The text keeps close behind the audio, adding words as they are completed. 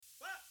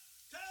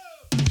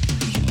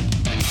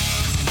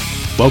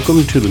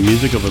Welcome to the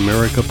Music of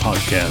America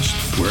podcast,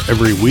 where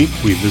every week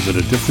we visit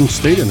a different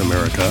state in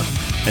America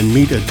and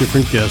meet a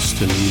different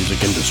guest in the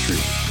music industry.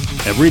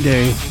 Every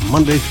day,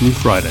 Monday through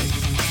Friday.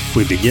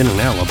 We begin in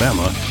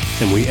Alabama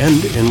and we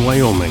end in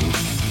Wyoming.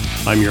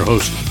 I'm your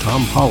host,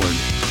 Tom Pollard.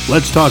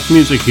 Let's talk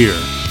music here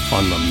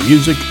on the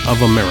Music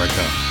of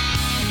America.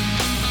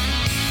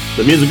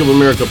 The Music of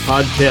America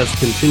podcast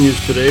continues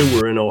today.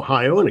 We're in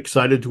Ohio and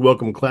excited to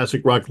welcome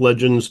classic rock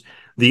legends,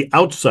 The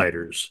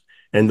Outsiders.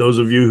 And those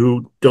of you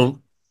who don't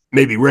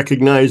maybe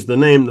recognize the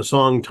name, the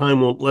song Time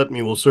Won't Let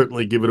Me will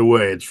certainly give it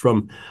away. It's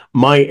from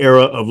my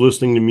era of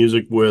listening to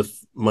music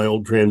with my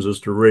old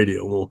transistor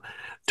radio. We'll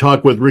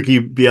talk with Ricky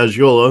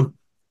Biagiola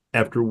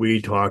after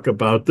we talk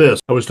about this.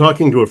 I was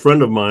talking to a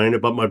friend of mine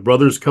about my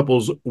brother's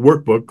couple's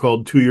workbook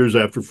called 2 Years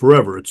After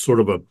Forever. It's sort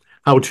of a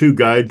how-to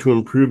guide to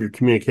improve your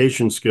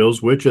communication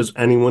skills, which, as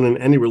anyone in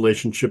any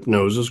relationship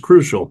knows, is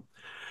crucial.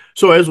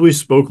 So as we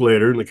spoke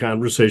later in the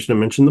conversation, I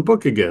mentioned the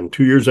book again,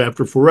 2 Years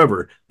After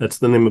Forever. That's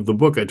the name of the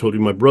book I told you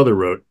my brother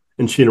wrote.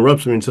 And she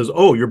interrupts me and says,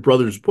 "Oh, your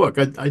brother's book.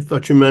 I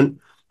thought you meant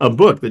a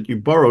book that you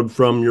borrowed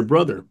from your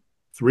brother."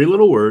 3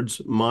 little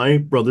words, my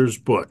brother's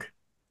book,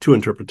 2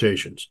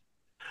 interpretations.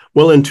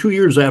 Well, in 2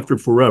 Years After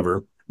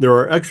Forever, there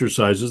are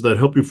exercises that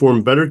help you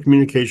form better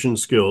communication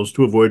skills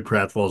to avoid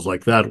pratfalls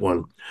like that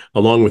one.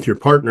 Along with your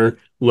partner,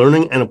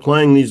 learning and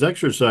applying these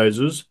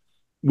exercises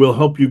will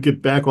help you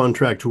get back on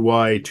track to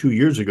why 2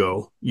 years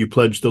ago you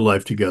pledged a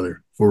life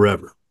together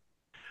forever.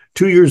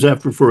 2 Years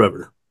After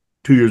Forever,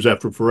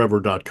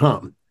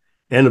 2yearsafterforever.com,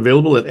 and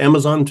available at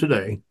Amazon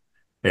today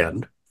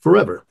and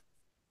forever.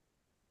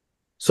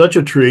 Such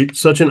a treat,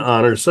 such an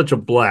honor, such a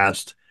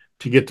blast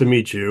to get to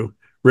meet you,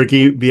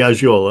 Ricky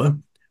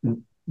Biagiola,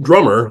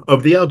 drummer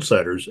of The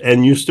Outsiders,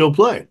 and you still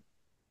play.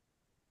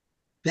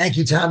 Thank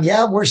you, Tom.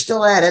 Yeah, we're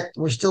still at it.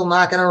 We're still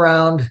knocking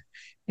around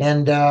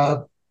and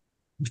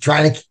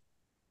trying to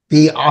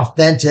be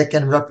authentic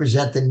and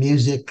represent the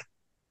music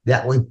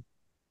that we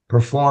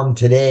perform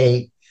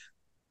today,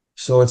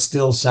 so it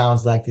still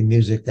sounds like the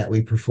music that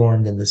we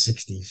performed in the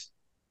 60s.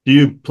 Do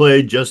you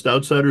play just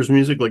Outsiders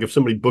music? Like if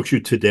somebody books you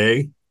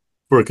today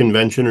for a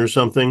convention or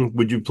something,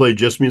 would you play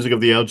just music of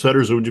The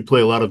Outsiders, or would you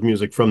play a lot of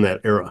music from that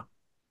era?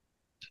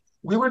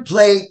 We would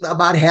play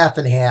about half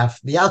and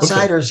half. The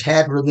Outsiders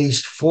had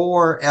released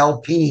 4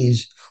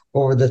 LPs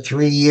over the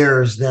 3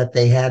 years that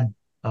they had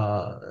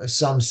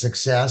some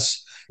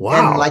success.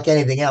 Wow. And like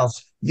anything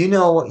else, when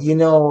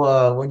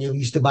you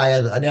used to buy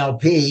an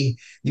LP,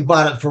 you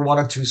bought it for 1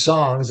 or 2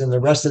 songs, and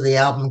the rest of the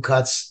album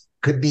cuts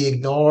could be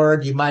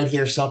ignored. You might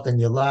hear something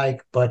you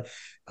like, but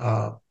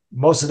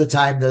most of the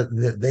time,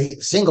 the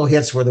single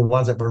hits were the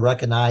ones that were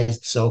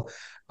recognized. So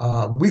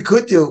we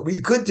could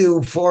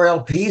do 4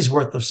 LPs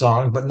worth of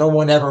songs, but no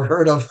one ever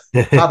heard of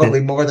probably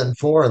more than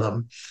 4 of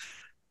them.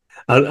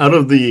 Out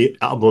of the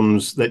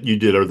albums that you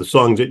did, or the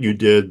songs that you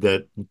did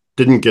that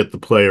didn't get the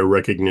play or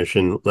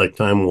recognition, like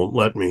Time Won't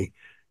Let Me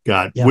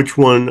got, yeah. Which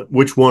one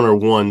or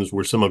ones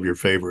were some of your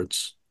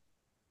favorites?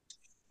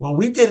 Well,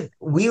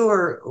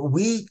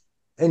 we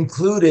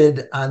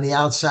included on the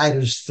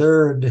Outsiders'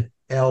 3rd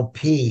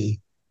LP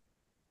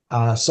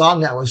a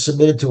song that was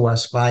submitted to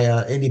us by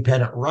an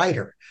independent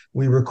writer.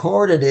 We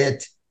recorded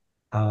it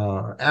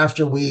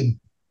after we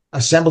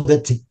assembled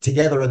it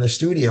together in the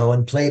studio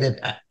and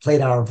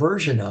played our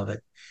version of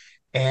it.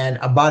 And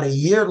about a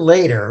year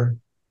later,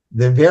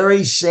 the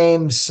very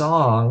same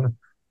song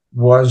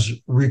was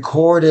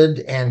recorded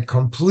and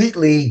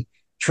completely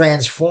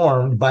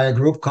transformed by a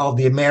group called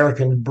The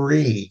American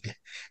Breed.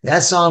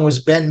 That song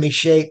was Bend Me,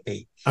 Shape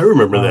Me. I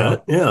remember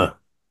that. Yeah.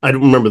 I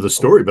don't remember the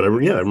story, but I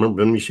remember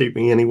Bend Me, Shape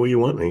Me Any Way You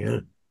Want Me. Yeah.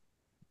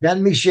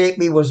 Bend Me, Shape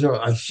Me was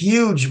a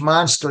huge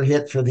monster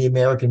hit for The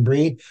American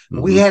Breed.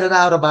 Mm-hmm. We had it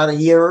out about a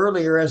year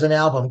earlier as an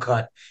album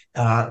cut,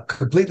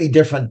 completely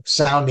different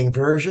sounding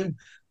version.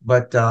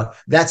 But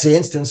that's the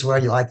instance where,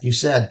 like you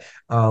said,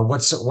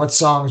 what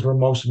songs were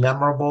most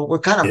memorable. We're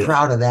kind of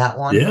proud of that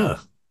one. Yeah.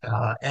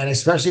 And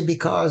especially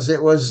because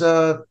it was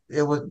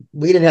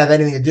we didn't have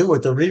anything to do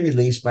with the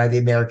re-release by The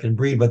American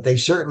Breed, but they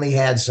certainly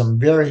had some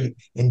very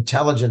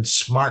intelligent,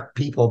 smart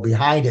people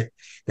behind it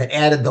that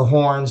added the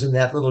horns and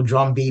that little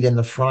drum beat in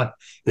the front.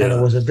 Yeah. And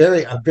it was a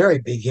very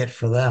big hit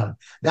for them.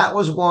 That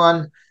was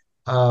one.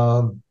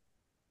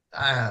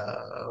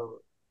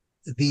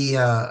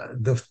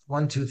 The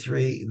 1, 2,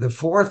 3. The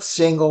 4th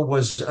single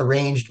was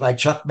arranged by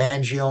Chuck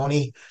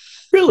Mangione.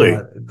 Really?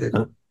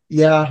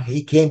 Yeah,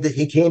 he came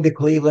to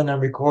Cleveland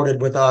and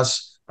recorded with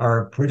us,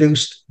 or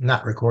produced,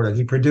 not recorded.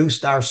 He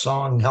produced our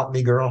song "Help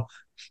Me, Girl."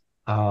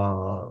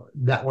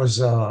 That was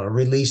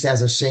released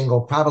as a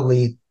single,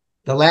 probably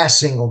the last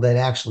single that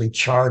actually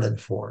charted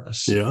for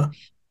us. Yeah.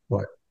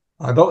 But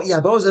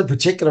those in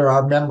particular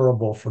are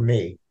memorable for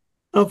me.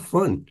 Oh,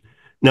 fun.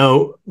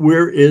 Now,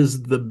 where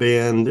is the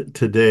band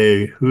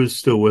today? Who's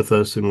still with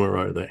us, and where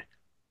are they?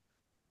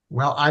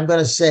 Well, I'm going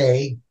to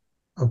say,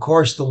 of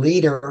course, the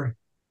leader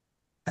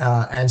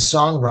and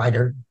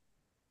songwriter,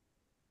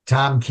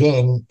 Tom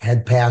King,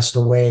 had passed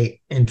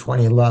away in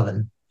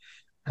 2011.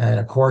 And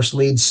of course,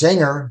 lead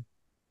singer,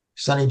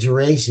 Sonny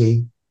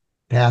Geraci,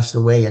 passed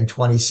away in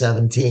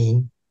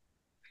 2017.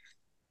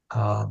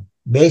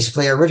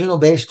 Original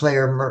bass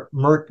player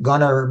Mert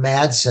Gunnar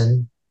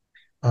Madsen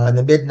in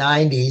the mid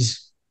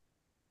 90s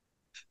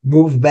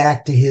moved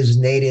back to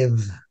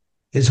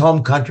his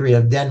home country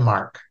of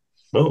Denmark.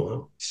 Oh,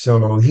 wow.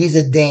 So he's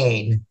a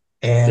Dane.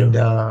 And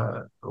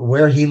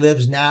where he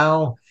lives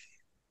now,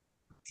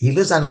 he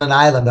lives on an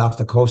island off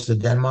the coast of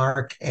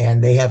Denmark,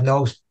 and they have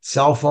no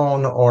cell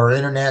phone or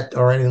internet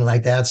or anything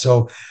like that.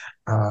 So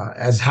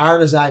as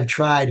hard as I've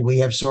tried, we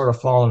have sort of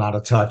fallen out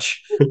of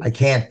touch. I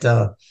can't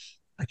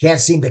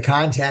seem to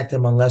contact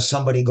him unless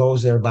somebody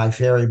goes there by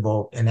ferry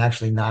boat and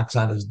actually knocks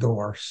on his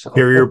door. So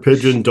Carrier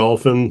pigeon,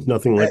 dolphin,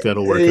 nothing like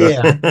that'll work.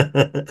 Yeah,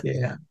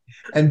 yeah.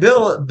 And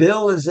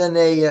Bill is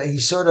he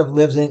sort of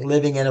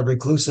living in a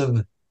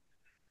reclusive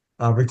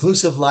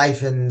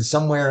life in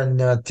somewhere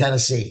in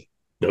Tennessee.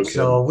 Okay.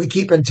 So we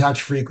keep in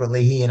touch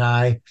frequently, he and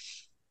I.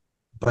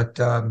 But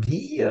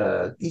he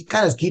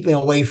kind of keeping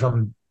away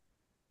from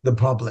the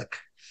public.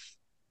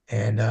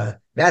 And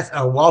that's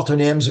Walter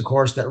Nims, of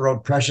course, that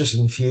wrote "Precious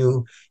and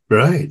Few."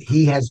 Right.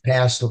 He has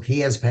passed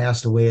away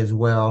as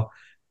well.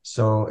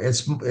 So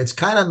it's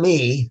kind of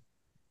me.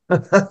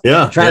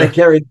 Yeah. trying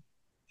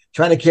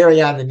to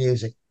carry on the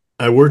music.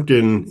 I worked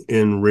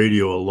in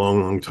radio a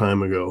long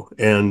time ago,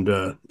 and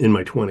in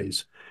my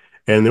 20s,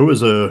 and there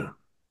was a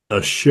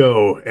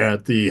show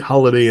at the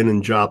Holiday Inn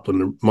in Joplin,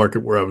 the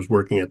market where I was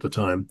working at the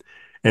time,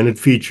 and it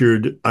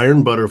featured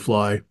Iron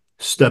Butterfly,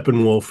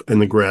 Steppenwolf,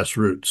 and the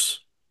Grassroots.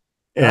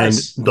 And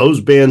Nice. those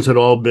bands had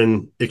all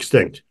been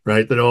extinct,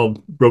 right? They'd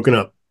all broken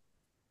up.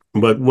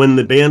 But when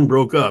the band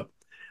broke up,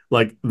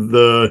 like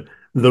the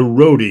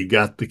roadie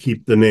got to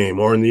keep the name,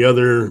 or in the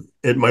other,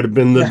 it might have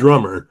been the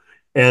drummer.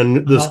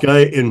 And this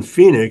guy in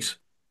Phoenix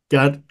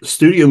got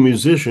studio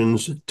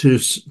musicians to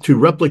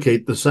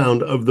replicate the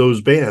sound of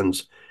those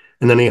bands.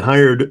 And then he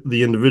hired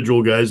the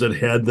individual guys that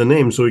had the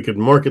name so he could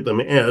market them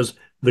as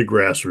the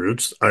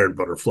Grassroots, Iron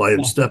Butterfly,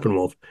 and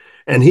Steppenwolf.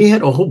 And he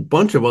had a whole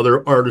bunch of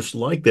other artists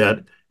like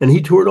that. And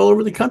he toured all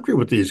over the country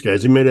with these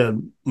guys. He made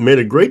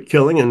a great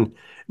killing and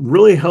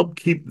really helped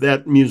keep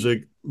that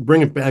music,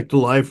 bring it back to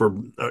life. Or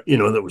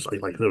that was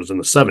like it was in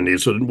the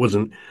 70s, so it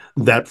wasn't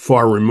that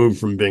far removed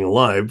from being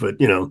alive. But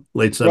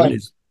late 70s,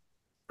 right.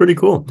 Pretty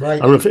cool.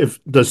 Right. I don't know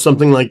if does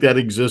something like that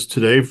exist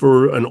today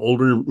for an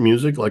older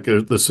music like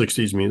the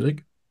 60s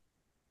music.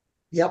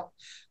 Yep,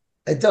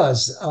 it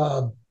does.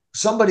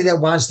 Somebody that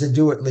wants to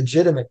do it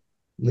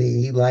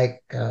legitimately,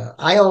 like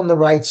I own the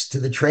rights to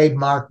the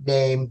trademark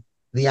name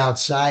The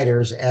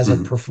Outsiders as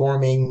a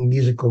performing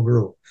musical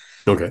group.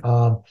 Okay.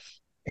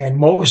 And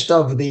most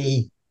of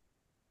the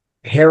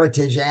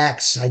heritage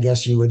acts, I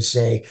guess you would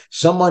say,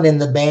 someone in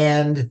the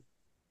band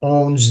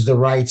owns the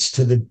rights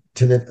to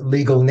the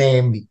legal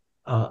name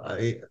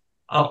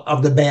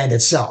of the band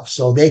itself,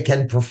 so they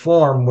can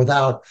perform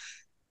without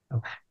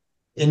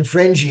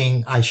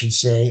infringing, I should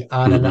say,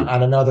 on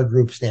another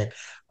group's name.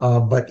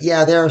 But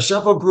yeah, there are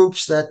several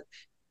groups that,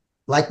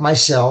 like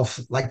myself,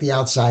 like the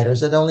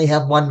Outsiders, that only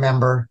have one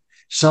member.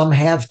 Some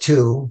have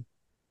two.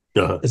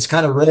 It's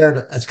kind of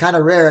rare. It's kind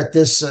of rare at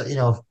this,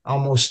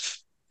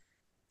 almost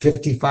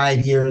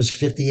 58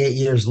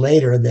 years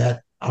later,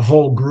 that a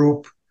whole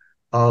group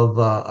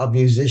of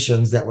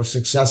musicians that was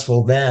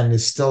successful then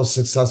is still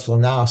successful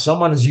now.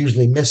 Someone is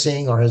usually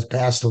missing or has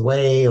passed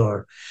away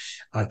or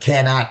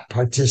cannot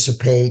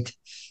participate.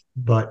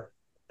 But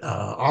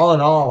all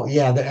in all,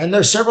 yeah, and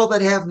there's several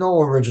that have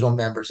no original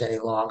members any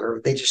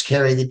longer. They just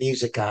carry the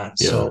music on.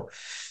 Yeah. So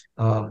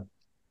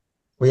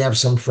we have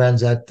some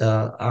friends that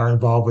are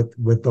involved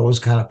with those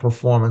kind of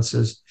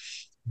performances.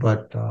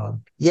 But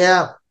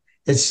yeah,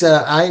 it's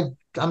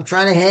I'm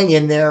trying to hang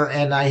in there,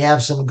 and I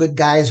have some good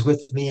guys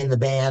with me in the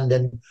band,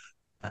 and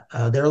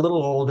they're a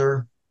little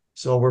older,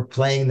 so we're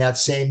playing that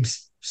same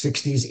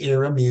 60s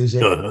era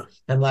music.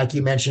 And like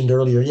you mentioned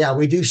earlier, yeah,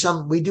 we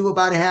do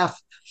about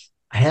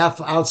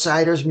half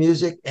Outsiders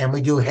music, and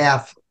we do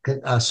half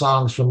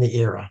songs from the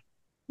era.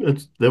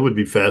 That would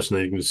be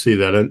fascinating to see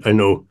that. I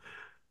know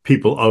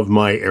people of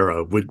my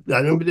era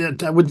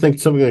I would think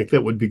something like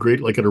that would be great,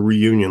 like at a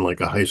reunion,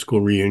 like a high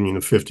school reunion, a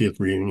 50th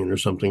reunion or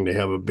something, to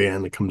have a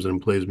band that comes in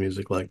and plays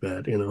music like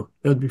that.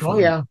 That'd be fun. Oh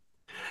yeah.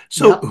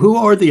 So Who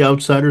are the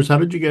Outsiders? How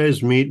did you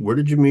guys meet? Where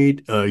did you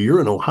meet?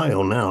 You're in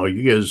Ohio now.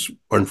 You guys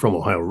aren't from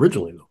Ohio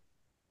originally, though.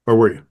 Or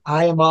were you?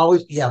 I am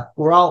always,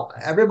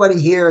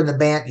 everybody here in the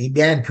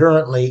band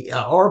currently,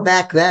 or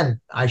back then,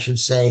 I should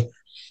say,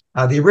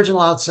 the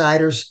original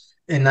Outsiders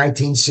in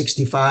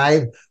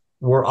 1965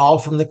 were all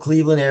from the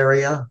Cleveland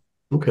area.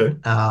 Okay.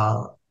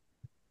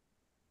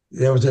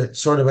 There was a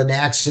sort of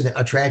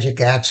a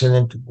tragic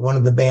accident. One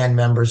of the band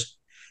members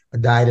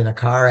died in a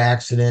car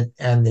accident,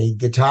 and the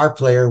guitar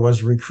player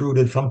was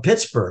recruited from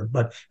Pittsburgh,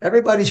 but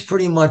everybody's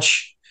pretty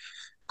much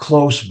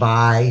close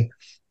by.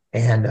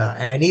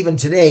 And even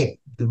today,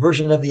 the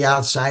version of the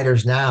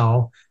Outsiders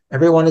now,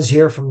 everyone is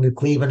here from the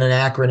Cleveland and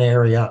Akron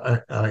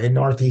area in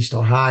Northeast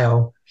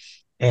Ohio.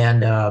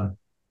 And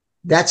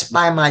that's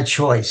by my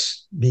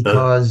choice,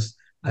 because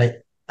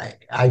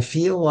I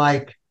feel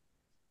like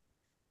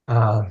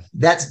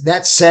that's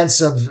that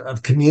sense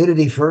of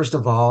community, first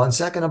of all, and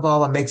second of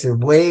all, it makes it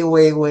way,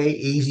 way, way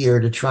easier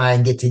to try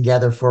and get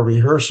together for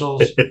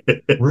rehearsals,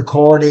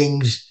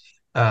 recordings,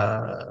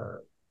 uh,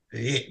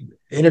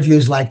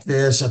 interviews like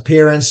this,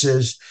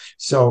 appearances.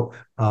 So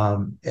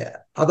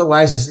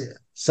otherwise,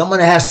 someone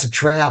has to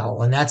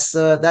travel, and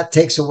that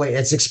takes away.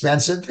 It's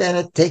expensive,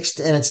 and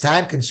it's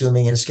time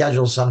consuming, and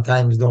schedules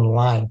sometimes don't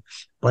align.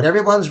 But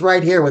everyone's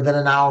right here within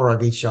an hour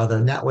of each other,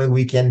 and that way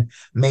we can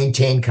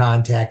maintain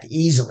contact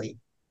easily.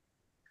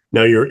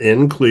 Now you're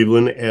in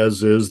Cleveland,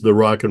 as is the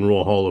Rock and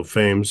Roll Hall of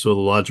Fame. So the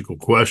logical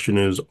question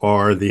is,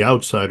 are the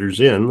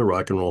Outsiders in the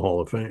Rock and Roll Hall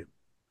of Fame?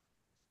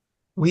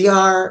 We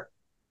are,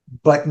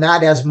 but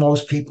not as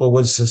most people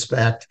would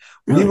suspect.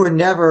 Really? We were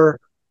never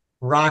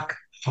Rock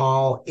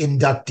Hall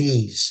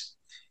inductees.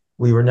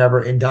 We were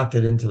never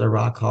inducted into the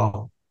Rock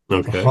Hall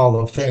Hall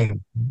of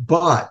Fame.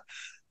 But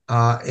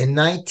in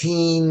I'm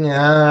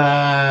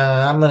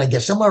going to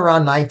guess somewhere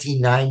around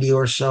 1990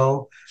 or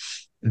so,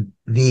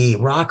 the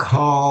Rock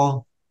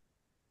Hall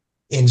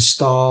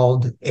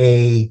installed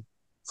a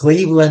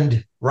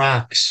Cleveland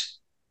Rocks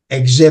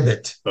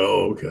exhibit.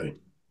 Oh, okay.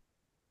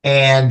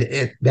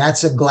 And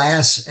that's a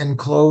glass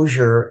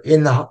enclosure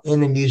in the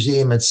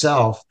museum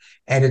itself,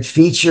 and it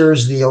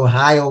features the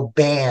Ohio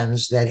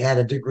bands that had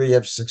a degree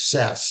of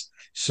success.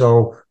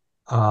 So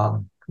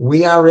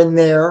we are in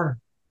there.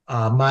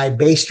 My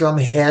bass drum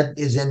head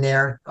is in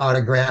there,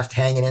 autographed,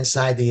 hanging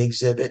inside the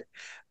exhibit.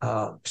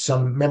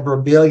 Some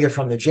memorabilia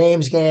from the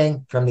James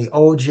Gang, from the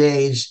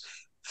OJs,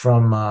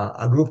 from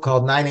a group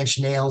called Nine Inch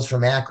Nails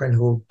from Akron,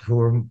 who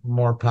were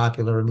more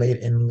popular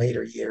in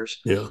later years.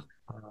 Yeah.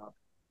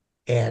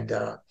 And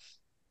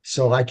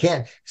so I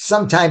can't.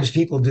 Sometimes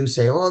people do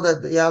say, "Oh,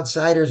 the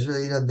Outsiders,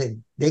 they're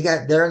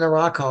in the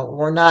Rock Hall."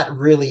 We're not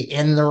really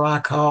in the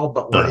Rock Hall,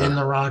 but we're in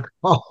the Rock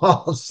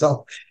Hall.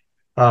 So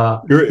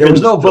there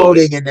was no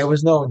voting, and there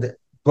was no.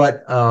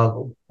 But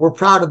we're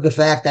proud of the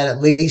fact that at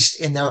least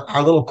in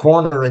our little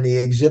corner in the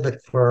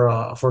exhibit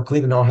for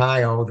Cleveland,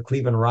 Ohio, the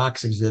Cleveland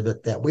Rocks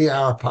exhibit, that we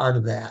are a part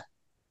of that.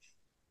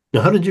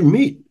 Now, how did you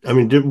meet? I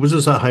mean, was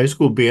this a high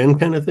school band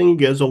kind of thing? You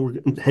guys all were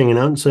hanging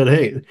out and said,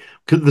 hey,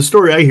 because the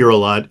story I hear a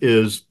lot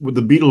is when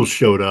the Beatles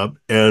showed up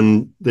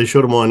and they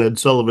showed them on Ed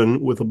Sullivan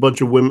with a bunch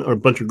of women or a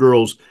bunch of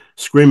girls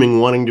screaming,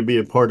 wanting to be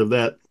a part of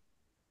that.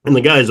 And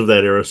the guys of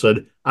that era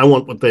said, I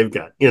want what they've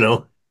got,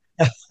 Well,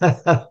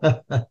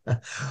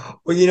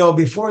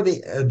 before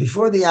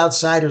the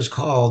Outsiders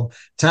called,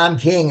 Tom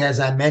King, as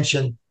I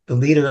mentioned, the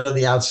leader of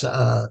the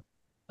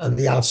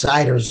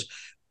Outsiders,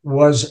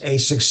 was a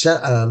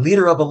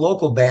leader of a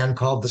local band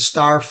called the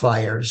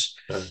Starfires,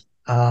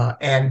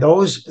 and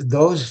those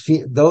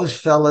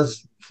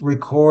fellas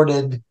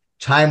recorded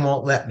 "Time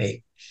Won't Let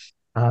Me"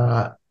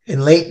 in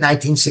late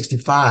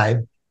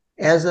 1965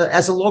 as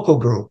a local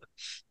group,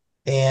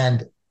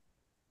 and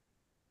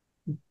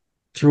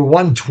through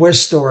one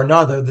twist or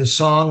another, the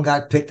song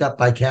got picked up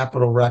by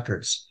Capitol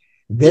Records.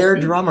 Their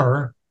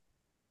drummer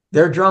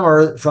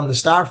from the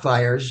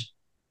Starfires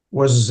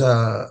was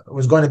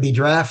going to be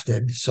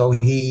drafted, so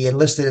he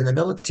enlisted in the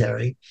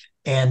military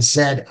and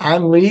said,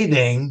 "I'm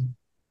leaving.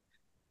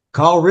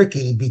 Call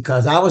Ricky,"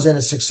 because I was in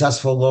a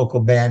successful local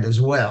band as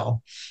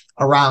well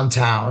around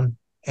town.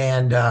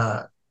 And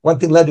one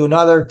thing led to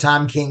another.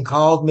 Tom King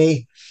called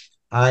me.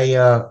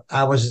 I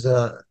was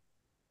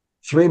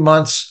 3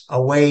 months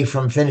away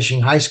from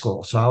finishing high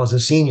school, so I was a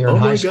senior in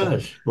high school. Oh my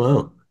gosh!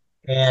 Wow!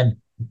 And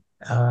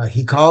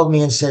he called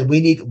me and said,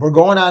 "We're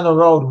going on the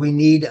road. We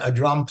need a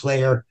drum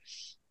player.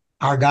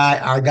 Our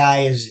guy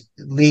is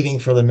leaving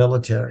for the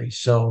military."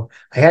 So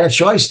I had a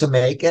choice to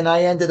make, and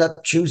I ended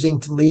up choosing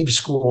to leave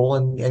school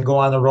and go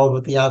on the road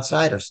with the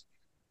Outsiders.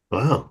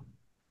 Wow.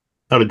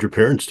 How did your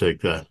parents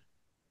take that?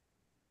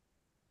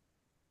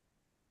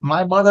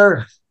 My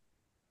mother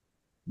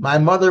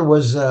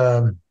was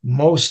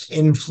most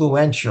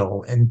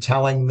influential in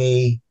telling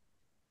me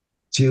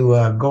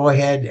to go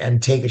ahead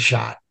and take a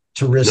shot,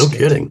 to risk it. No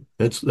kidding.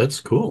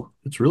 That's cool.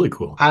 It's really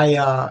cool.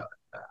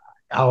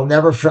 I'll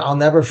never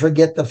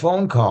forget the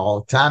phone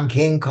call. Tom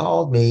King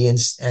called me and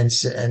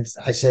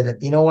I said,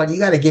 "You know what? You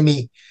got to give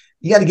me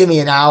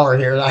an hour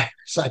here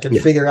so I can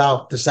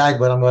decide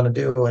what I'm going to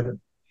do." And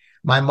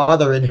my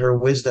mother, in her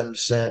wisdom,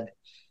 said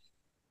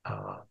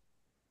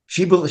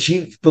she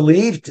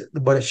believed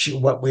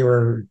what we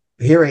were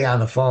hearing on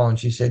the phone.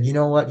 She said, "You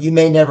know what? You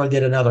may never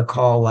get another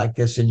call like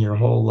this in your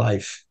whole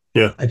life.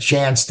 Yeah, a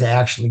chance to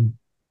actually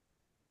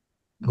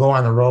go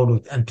on the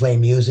road and play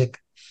music."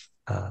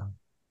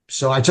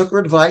 So I took her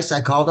advice.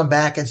 I called him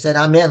back and said,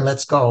 "I'm in.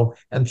 Let's go."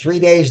 And 3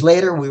 days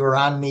later, we were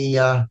on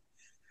the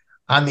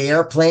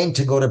airplane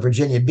to go to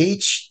Virginia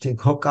Beach to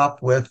hook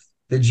up with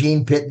the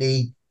Gene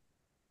Pitney,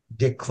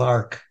 Dick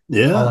Clark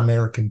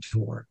All-American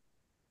Tour.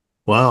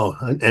 Wow!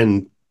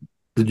 And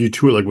did you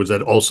tour? Like, was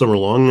that all summer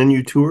long? Then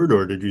you toured,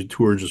 or did you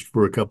tour just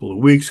for a couple of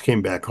weeks?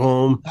 Came back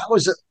home?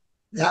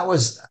 That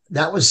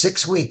was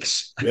 6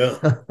 weeks. Yeah,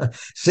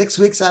 6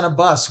 weeks on a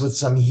bus with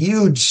some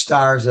huge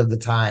stars of the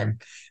time.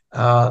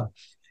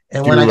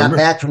 And when I got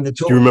back from the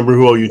tour, do you remember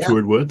who all you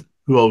toured with?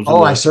 Who all was?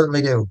 Oh, I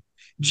certainly do.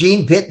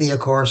 Gene Pitney, of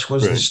course,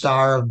 was Right. the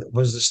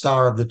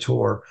star of the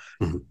tour.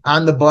 Mm-hmm.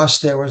 On the bus,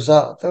 there was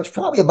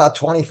probably about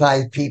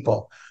 25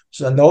 people.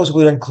 So, and those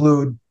would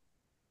include,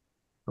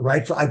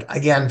 right,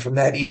 again, from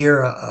that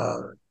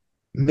era,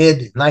 mid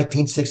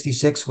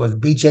 1966 was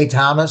B.J.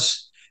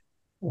 Thomas,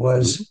 Mm-hmm.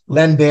 was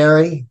Len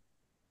Barry,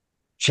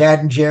 Chad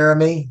and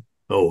Jeremy,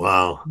 Oh,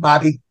 wow.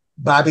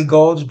 Bobby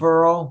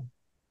Goldsboro.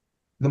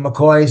 The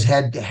McCoys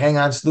had Hang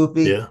On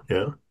Sloopy. Yeah,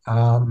 yeah.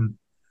 Um,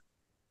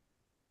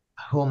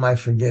 who am I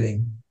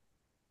forgetting?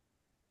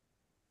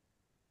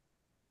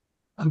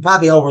 I'm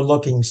probably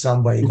overlooking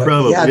somebody, but yeah,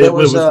 Probably. It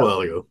was a while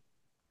ago.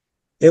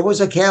 it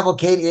was a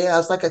cavalcade. Yeah,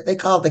 it's like they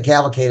call it the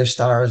Cavalcade of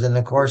Stars, and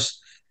of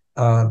course,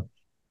 uh,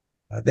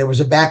 there was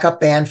a backup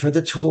band for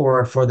the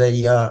tour for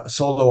the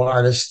solo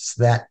artists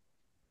that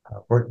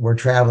were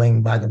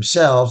traveling by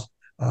themselves.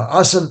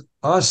 Us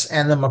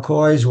and the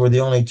McCoys were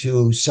the only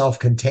two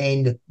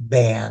self-contained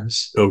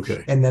bands,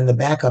 Okay. and then the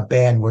backup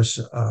band was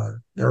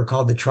they were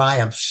called the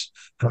Triumphs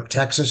from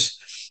Texas.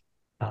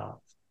 Uh,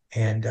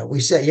 and we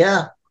said,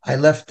 yeah, I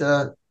left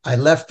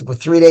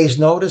with 3 days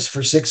notice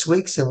for 6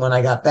 weeks. And when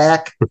I got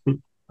back,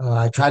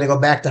 I tried to go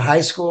back to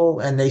high school,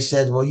 and they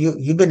said, well,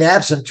 you've been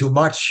absent too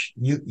much.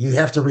 You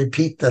have to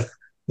repeat the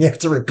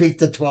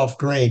 12th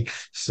grade.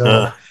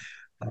 So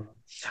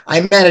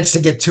I managed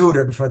to get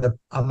tutored for the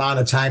amount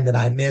of time that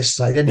I missed.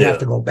 So I didn't have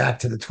to go back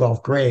to the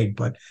 12th grade,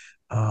 but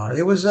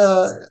it was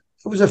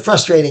a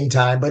frustrating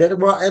time, but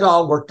it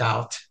all worked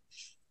out.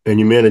 And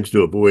you managed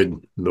to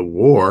avoid the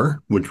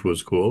war, which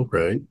was cool,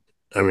 right?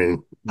 I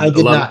mean, I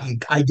did not.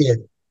 I did.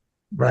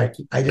 Right.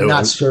 I did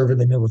not serve in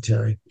the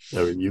military.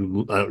 I mean,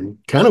 you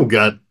kind of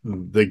got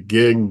the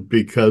gig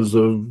because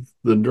of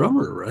the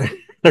drummer, right?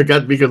 Or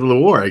got because of the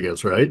war, I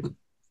guess, right?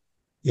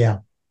 Yeah.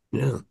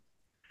 Yeah.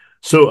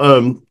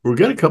 So we've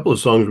got a couple of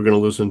songs we're going to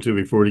listen to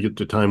before we get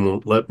to Time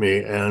Won't Let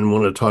Me, and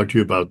want to talk to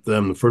you about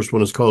them. The first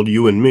one is called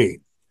You and Me.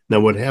 Now,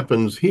 what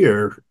happens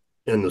here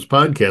in this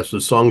podcast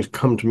is songs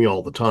come to me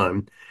all the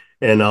time,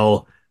 and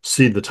I'll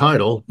see the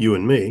title, You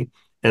and Me,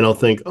 and I'll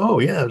think, oh,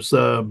 yeah, it's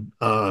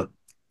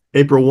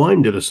April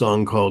Wine did a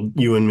song called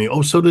You and Me.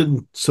 Oh, so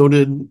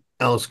did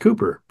Alice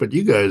Cooper, but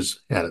you guys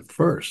had it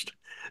first.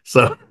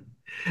 So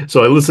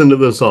I listened to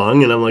the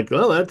song and I'm like,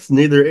 well, that's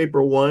neither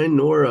April Wine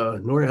nor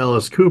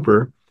Alice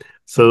Cooper.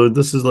 So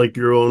this is like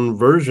your own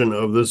version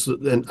of this.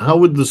 And how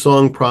would the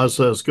song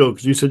process go?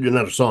 Because you said you're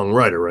not a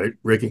songwriter, right,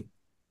 Ricky?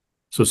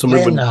 So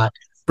somebody would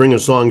bring a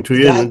song to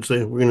you and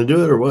say, we're going to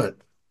do it, or what?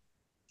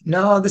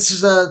 No, this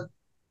is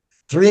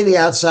three of the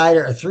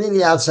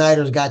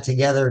outsiders got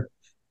together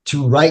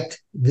to write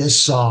this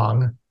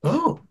song.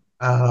 Oh.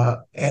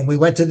 And we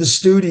went to the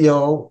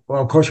studio.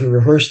 Well, of course, we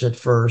rehearsed it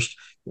first.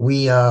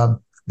 We the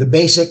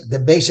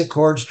basic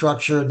chord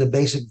structure, the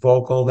basic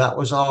vocal, that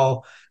was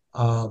all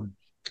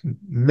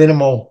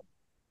minimal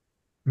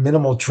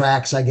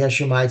tracks, I guess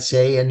you might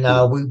say. And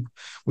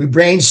we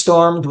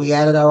brainstormed, we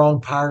added our own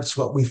parts,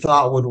 what we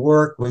thought would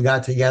work. We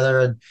got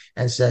together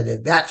and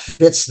said, that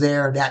fits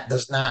there, that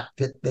does not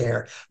fit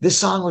there. This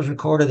song was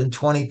recorded in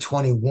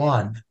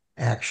 2021,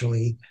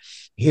 actually,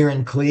 here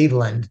in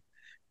Cleveland.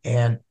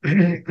 And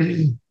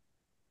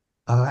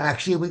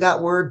actually, we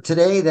got word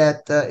today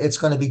that it's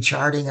going to be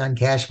charting on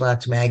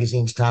Cashbox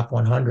Magazine's Top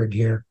 100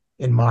 here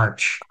in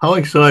March. How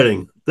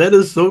exciting. That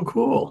is so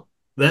cool.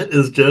 That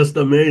is just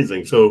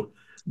amazing. So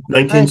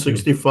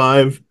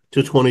 1965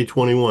 to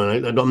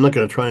 2021. I'm not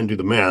going to try and do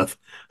the math.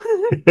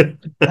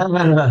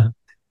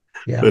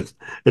 Yeah. But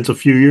it's a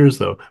few years,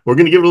 though. We're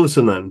going to give it a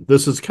listen then.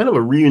 This is kind of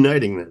a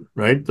reuniting then,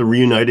 right? The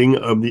reuniting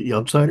of the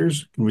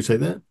Outsiders. Can we say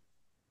that?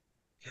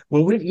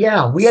 Well,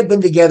 we had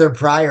been together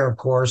prior, of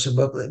course,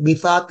 but we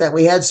thought that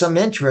we had some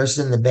interest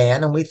in the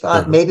band, and we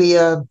thought maybe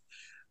a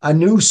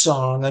new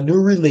song, a new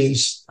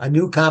release, a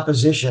new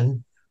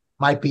composition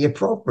might be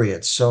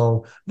appropriate.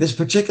 So this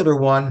particular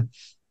one,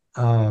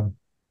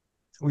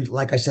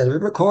 like I said, we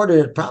recorded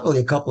it probably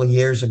a couple of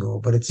years ago,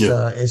 but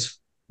it's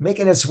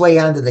making its way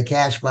onto the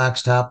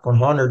Cashbox Top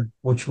 100,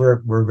 which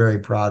we're very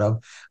proud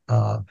of.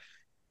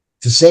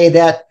 To say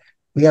that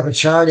we have a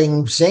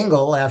charting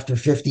single after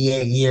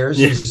 58 years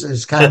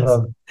is kind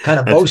of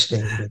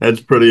boasting.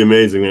 That's pretty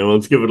amazing, man.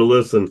 Let's give it a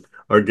listen.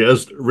 Our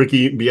guest,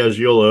 Ricky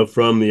Biagiola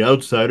from The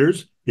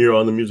Outsiders, here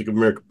on the Music of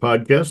America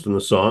podcast, and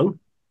the song,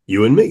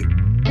 You and Me.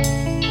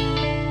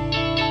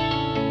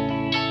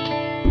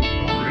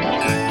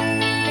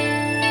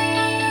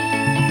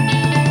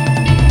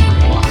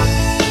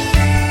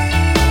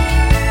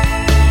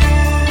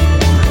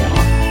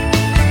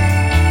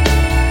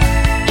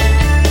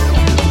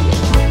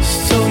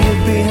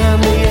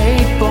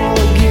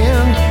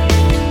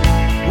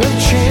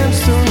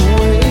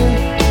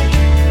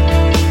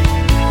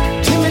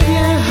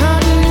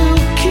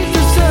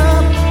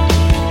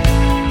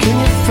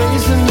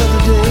 Face another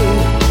day.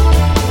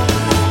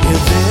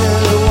 It's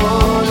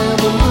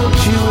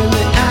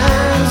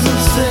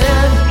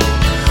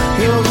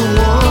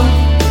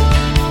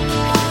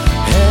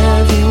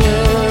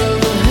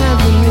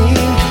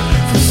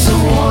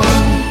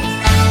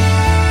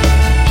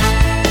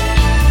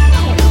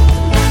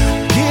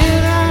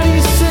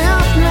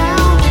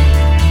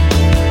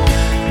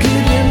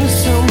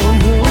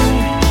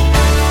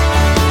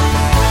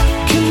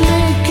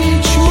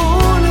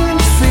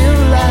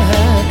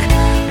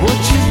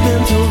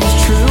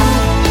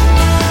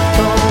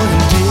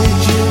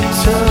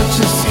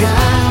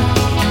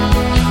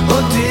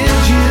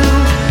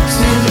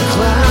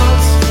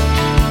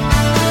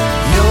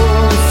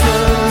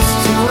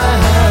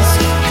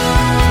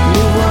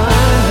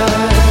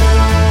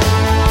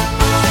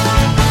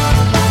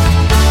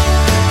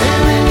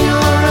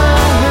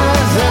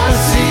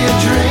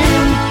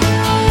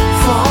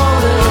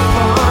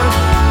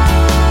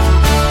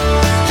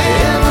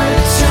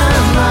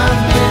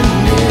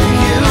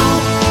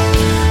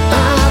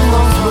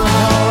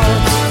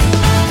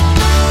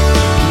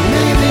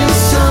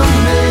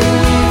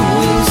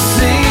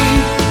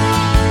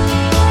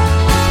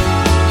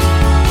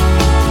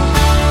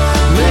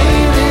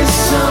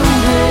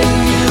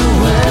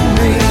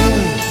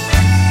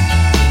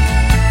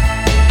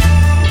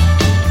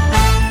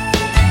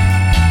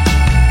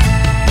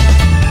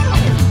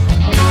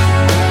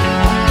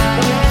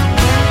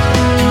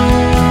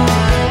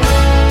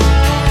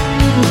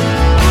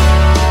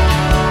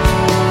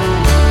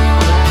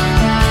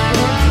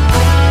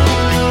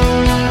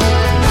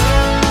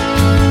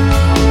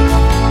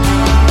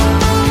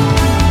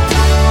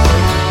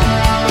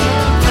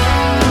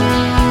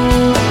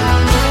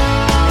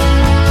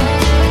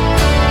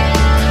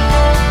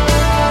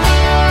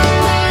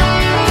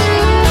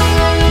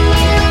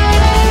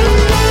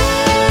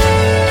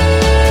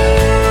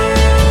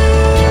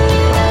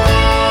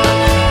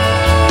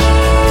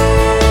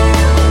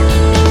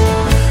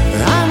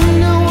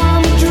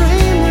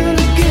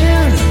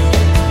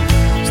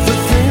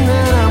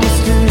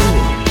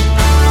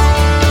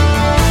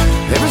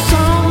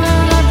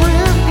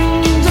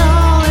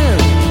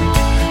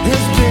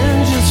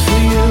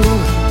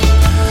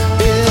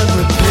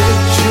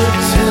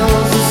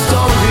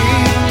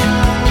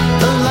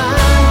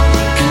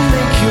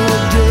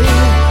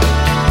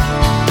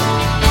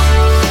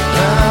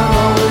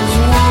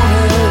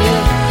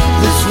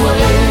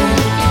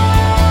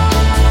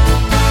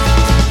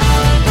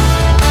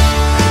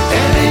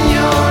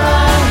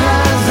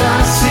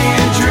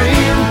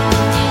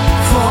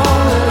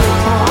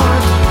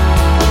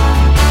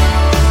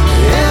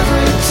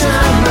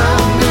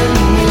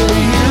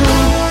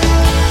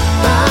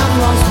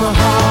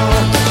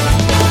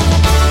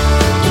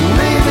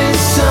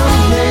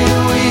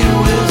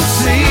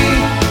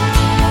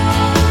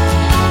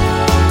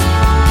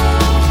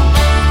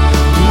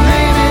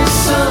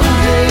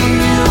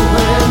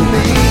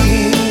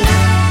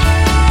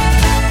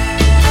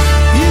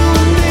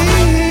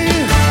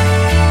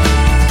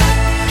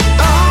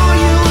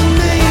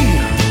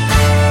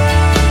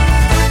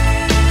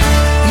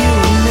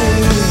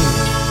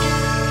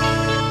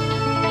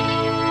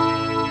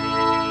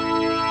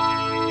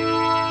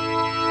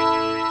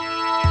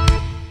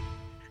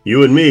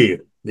You and me,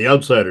 The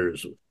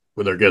Outsiders,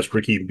 with our guest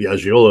Ricky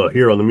Biagiola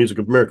here on the Music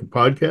of America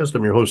podcast.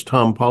 I'm your host,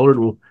 Tom Pollard.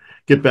 We'll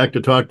get back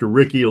to talk to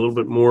Ricky a little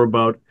bit more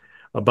about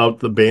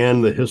the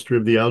band, the history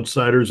of The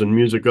Outsiders, and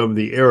music of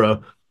the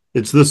era.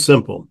 It's this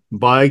simple.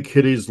 Buy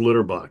Kitty's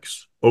litter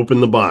box. Open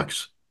the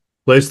box.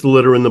 Place the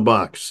litter in the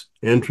box.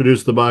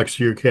 Introduce the box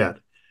to your cat.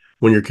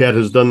 When your cat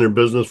has done their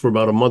business for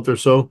about a month or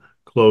so,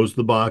 close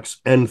the box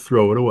and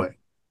throw it away.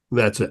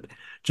 That's it.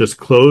 Just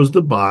close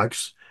the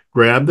box,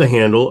 grab the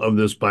handle of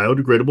this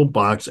biodegradable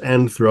box,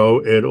 and throw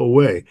it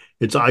away.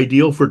 It's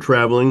ideal for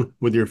traveling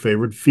with your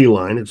favorite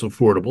feline. It's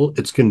affordable.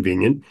 It's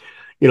convenient.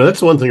 That's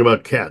the one thing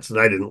about cats that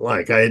I didn't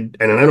like. And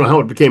I don't know how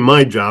it became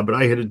my job, but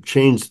I had to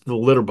change the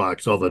litter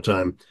box all the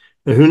time.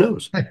 And who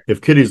knows? If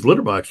Kitty's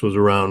litter box was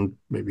around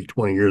maybe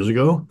 20 years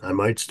ago, I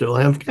might still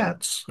have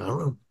cats. I don't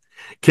know.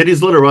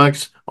 Kitty's Litter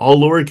Box, all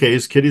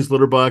lowercase,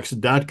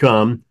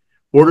 kittieslitterbox.com.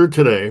 Order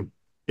today.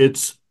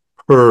 It's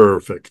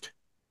perfect.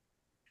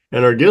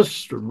 And our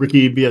guest,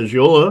 Ricky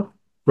Biagiola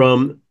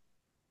from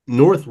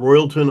North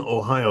Royalton,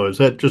 Ohio. Is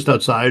that just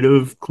outside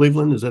of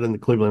Cleveland? Is that in the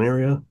Cleveland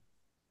area?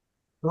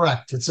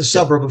 Correct. It's a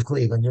suburb of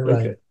Cleveland. You're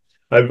right.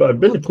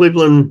 I've been to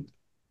Cleveland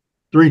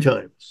 3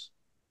 times,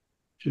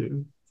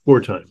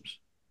 4 times.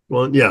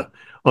 Well, yeah,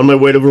 on my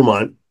way to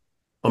Vermont,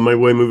 on my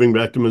way moving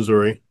back to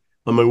Missouri,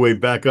 on my way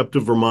back up to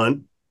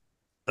Vermont.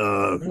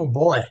 Oh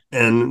boy!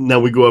 And now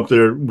we go up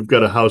there. We've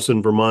got a house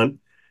in Vermont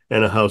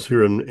and a house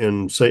here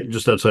in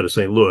just outside of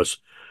St. Louis.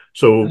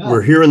 So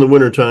we're here in the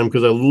wintertime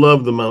because I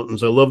love the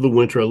mountains. I love the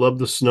winter. I love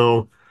the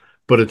snow,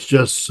 but it's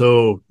just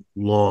so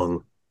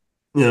long.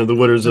 The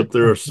winters up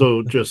there are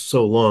just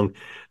so long.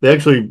 They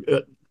actually,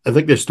 I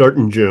think they start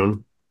in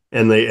June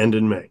and they end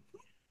in May.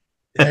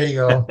 There you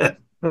go.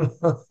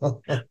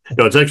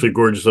 No, it's actually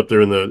gorgeous up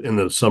there in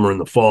the summer and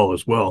the fall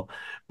as well.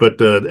 But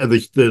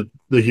the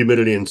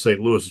humidity in St.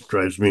 Louis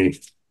drives me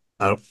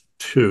out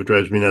too,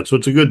 drives me nuts. So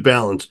it's a good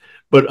balance.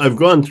 But I've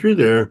gone through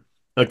there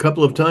a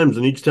couple of times,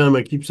 and each time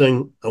I keep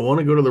saying, I want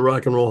to go to the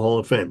Rock and Roll Hall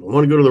of Fame. I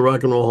want to go to the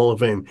Rock and Roll Hall of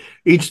Fame.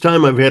 Each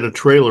time I've had a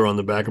trailer on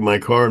the back of my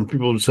car, and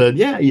people have said,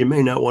 yeah, you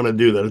may not want to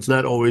do that. It's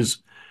not always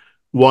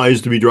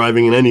wise to be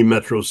driving in any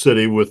metro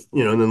city with,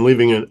 and then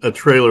leaving a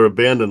trailer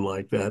abandoned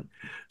like that.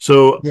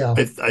 So yeah.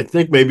 I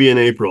think maybe in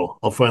April,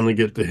 I'll finally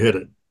get to hit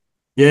it.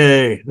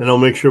 Yay. Then I'll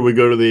make sure we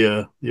go to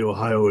the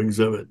Ohio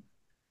exhibit.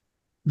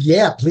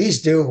 Yeah,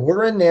 please do.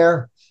 We're in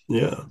there.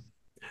 Yeah.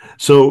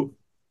 So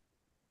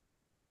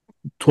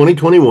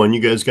 2021, you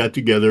guys got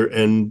together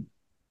and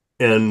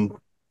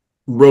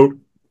wrote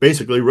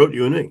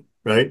You and Me,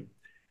 right?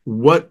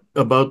 What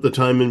about the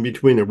time in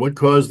between there? What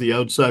caused the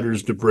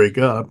Outsiders to break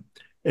up?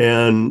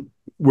 And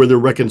were there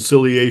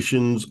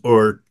reconciliations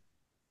or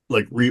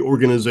like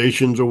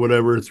reorganizations or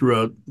whatever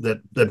throughout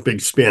that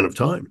big span of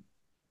time?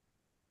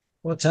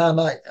 Well, Tom,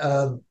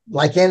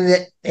 like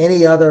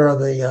any other of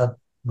the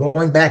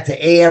going back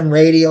to AM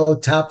radio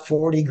top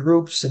 40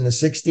 groups in the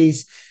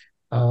 60s,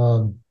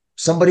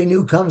 somebody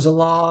new comes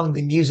along,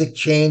 the music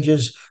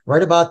changes.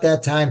 Right about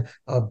that time,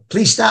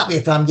 please stop me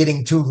if I'm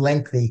getting too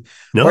lengthy.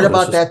 No, right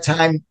about that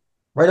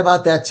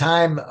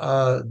time,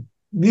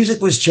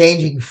 music was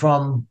changing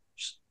from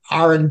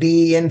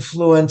R&B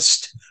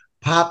influenced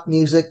pop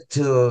music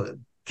to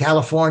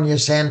California,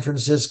 San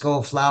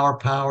Francisco, flower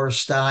power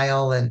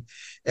style. And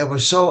it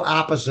was so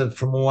opposite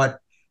from what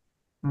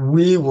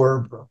we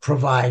were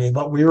providing,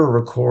 what we were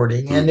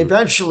recording. Mm-hmm. And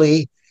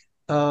eventually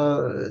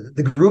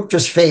the group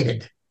just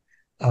faded.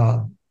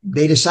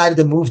 They decided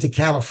to move to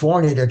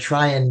California to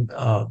try and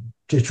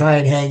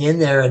hang in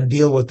there and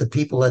deal with the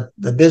people at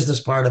the business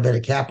part of it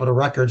at Capitol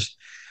Records.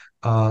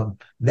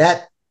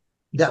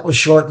 That was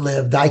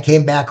short-lived. I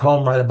came back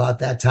home right about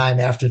that time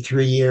after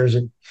 3 years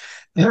and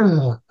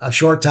a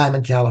short time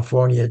in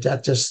California.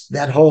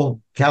 That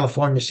whole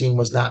California scene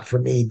was not for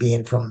me,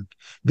 being from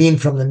the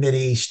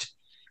Mideast.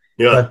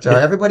 Yeah. But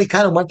everybody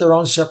kind of went their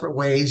own separate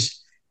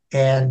ways.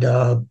 And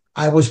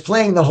I was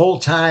playing the whole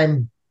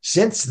time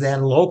since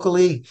then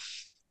locally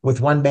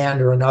with one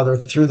band or another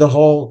through the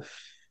whole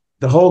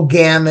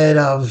gamut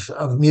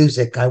of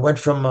music. I went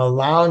from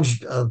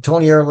a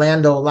Tony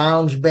Orlando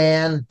lounge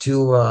band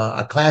to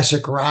a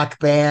classic rock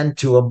band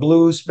to a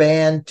blues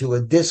band to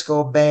a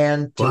disco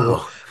band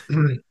to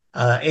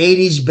a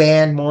 80s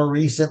band more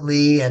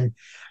recently. And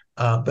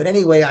but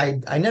anyway,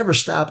 I never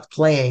stopped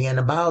playing. And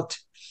about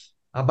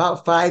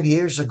 5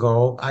 years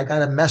ago, I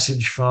got a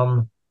message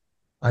from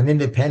an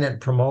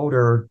independent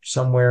promoter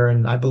somewhere,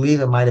 and I believe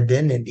it might have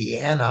been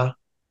Indiana.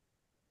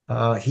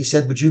 He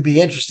said, "Would you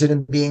be interested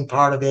in being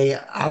part of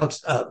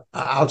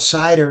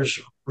Outsiders,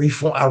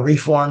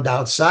 reformed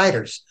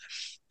Outsiders?"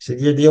 He said,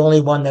 "You're the only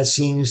one that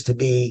seems to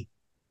be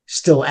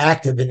still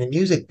active in the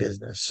music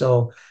business."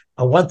 So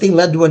one thing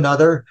led to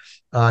another.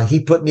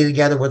 He put me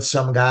together with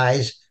some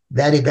guys.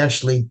 That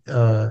eventually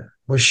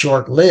was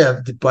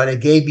short-lived, but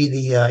it gave me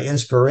the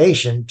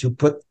inspiration to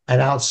put an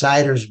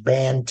Outsiders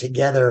band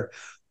together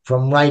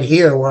from right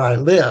here where I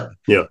live.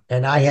 Yeah.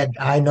 And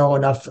I know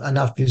enough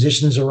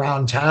musicians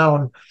around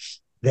town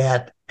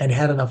and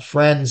had enough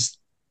friends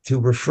to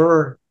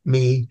refer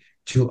me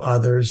to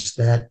others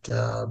that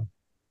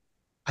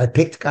I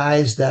picked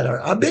guys that are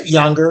a bit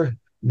younger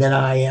than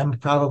I am,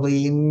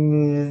 probably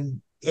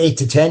 8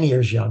 to 10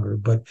 years younger,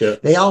 but Yeah.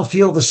 they all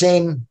feel the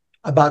same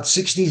about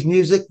 60s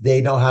music.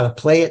 They know how to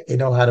play it, they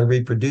know how to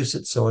reproduce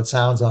it, so it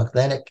sounds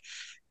authentic.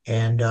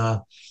 And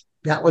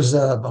that was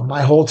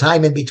my whole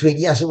time in between.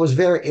 Yes, it was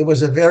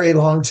a very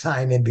long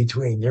time in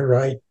between. You're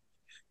right.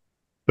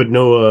 But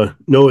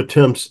no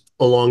attempts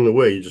along the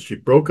way. You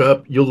broke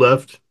up, you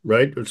left,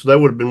 right? So that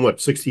would have been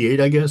what, 68,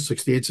 I guess,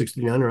 68,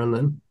 69 around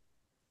then.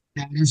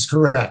 That is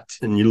correct.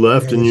 And you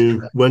left That and is you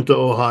correct. went to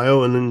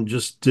Ohio and then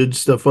just did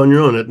stuff on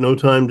your own. At no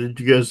time did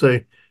you guys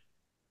say,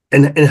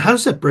 and how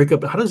does that break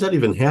up? How does that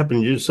even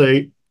happen? You just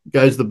say,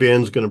 guys, the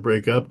band's going to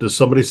break up. Does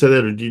somebody say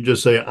that, or do you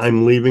just say,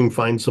 I'm leaving,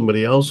 find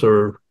somebody else,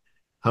 or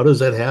how does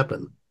that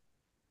happen?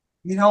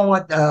 You know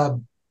what?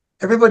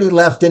 Everybody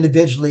left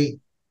individually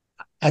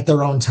at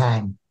their own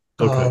time.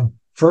 Okay.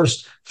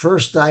 First,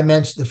 I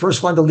mentioned the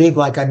first one to leave,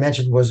 like I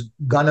mentioned, was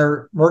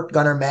Mert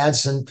Gunnar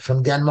Madsen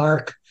from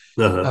Denmark.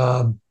 Uh-huh.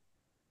 Um,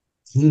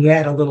 he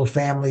had a little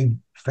family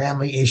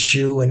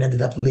issue and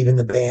ended up leaving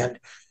the band.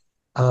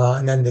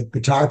 And then the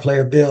guitar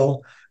player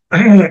Bill,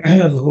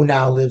 who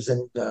now lives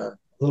in a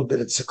little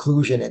bit of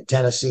seclusion in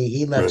Tennessee,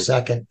 he left Right.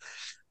 second.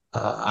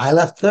 I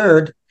left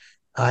third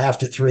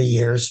after 3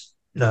 years.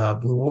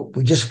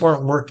 We just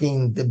weren't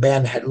working. The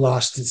band had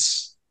lost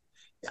its,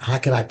 how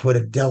can I put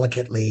it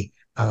delicately?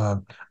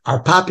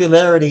 Our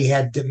popularity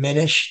had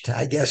diminished,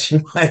 I guess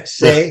you might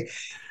say.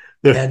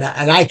 they And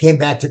I came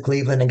back to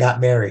Cleveland and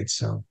got married.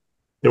 So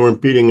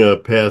weren't beating a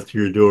path to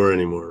your door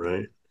anymore,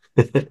 right?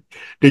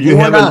 Did they you were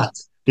have an not.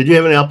 did you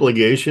have an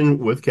obligation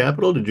with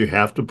Capitol? Did you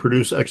have to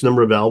produce X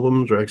number of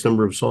albums or X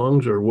number of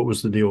songs, or what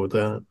was the deal with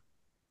that?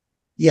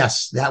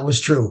 Yes, that was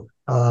true.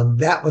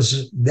 That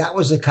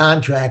was a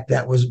contract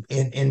that was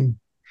in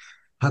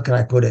how can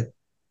I put it?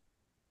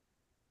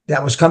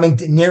 That was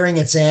nearing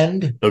its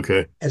end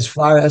Okay. as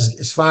far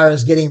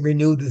as getting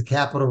renewed with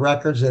Capitol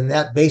Records, and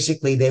that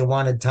basically they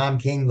wanted Tom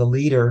King, the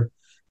leader,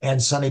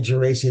 and Sonny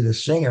Geraci, the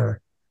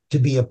singer, to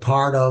be a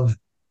part of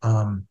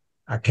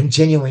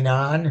continuing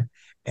on.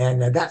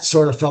 And that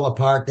sort of fell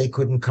apart. They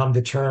couldn't come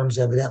to terms,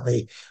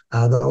 evidently,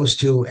 those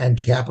two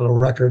and Capitol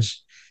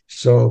Records.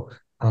 So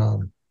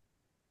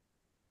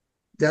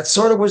that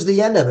sort of was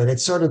the end of it. It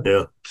sort of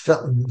Yeah.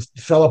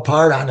 fell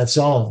apart on its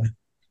own.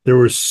 There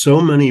were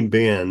so many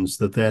bands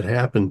that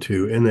happened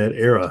to in that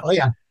era. Oh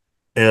yeah,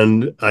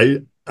 And I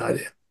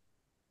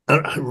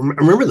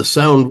remember the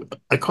sound.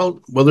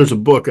 Well, there's a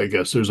book, I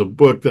guess. There's a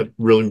book that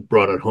really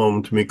brought it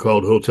home to me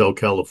called Hotel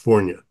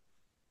California.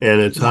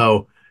 And it's yeah,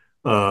 how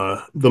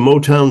the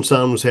Motown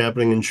sound was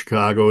happening in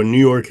Chicago, and New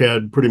York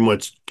had pretty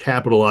much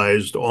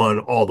capitalized on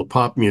all the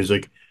pop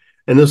music.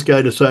 And this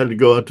guy decided to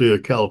go out to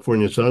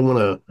California and said, I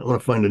want to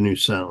find a new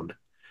sound.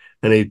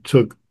 And he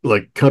took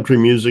like country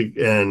music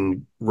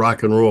and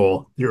rock and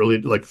roll, the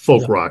early like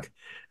folk yeah, rock,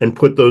 and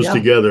put those yeah,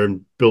 together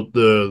and built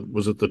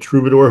was it the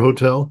Troubadour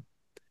Hotel?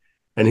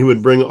 And he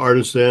would bring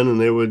artists in and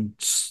they would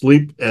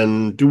sleep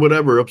and do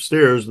whatever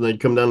upstairs, and they'd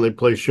come down and they'd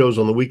play shows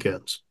on the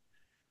weekends.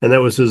 And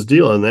that was his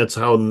deal. And that's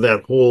how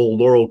that whole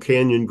Laurel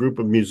Canyon group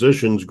of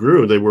musicians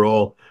grew. They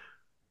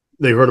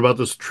heard about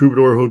this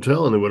Troubadour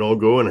Hotel and they would all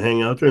go and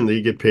hang out there and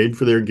they get paid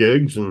for their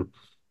gigs. And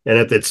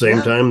at that same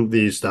yeah, time,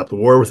 the Stop the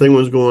War thing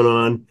was going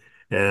on,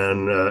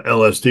 and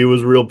LSD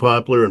was real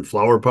popular, and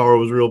Flower Power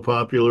was real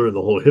popular, and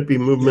the whole hippie yeah,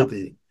 movement,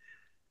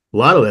 a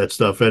lot of that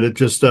stuff. And it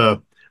just,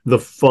 the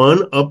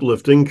fun,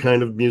 uplifting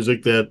kind of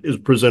music that is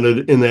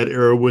presented in that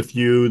era with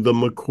you, the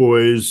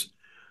McCoys,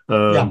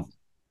 yeah. um,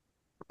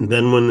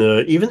 then when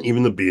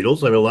even the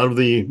Beatles, I mean, a lot of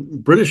the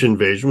British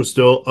invasion was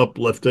still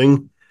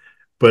uplifting,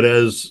 but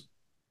as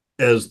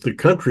the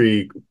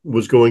country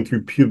was going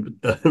through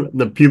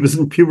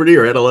puberty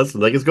or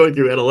adolescence, like it's going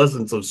through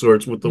adolescence of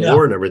sorts with the Yeah,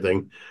 war and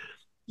everything,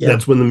 yeah.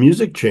 that's when the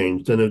music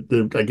changed,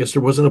 and I guess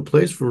there wasn't a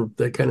place for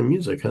that kind of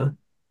music, huh?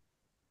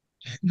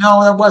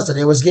 No, it wasn't.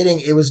 It was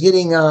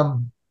getting a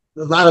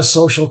lot of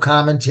social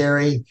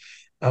commentary,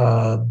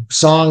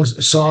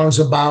 songs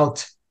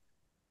about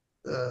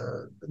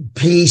uh,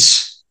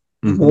 peace,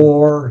 Mm-hmm.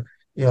 war,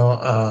 you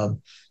know,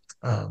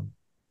 um,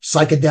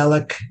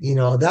 psychedelic.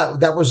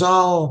 That was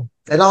all.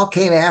 It all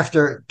came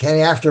after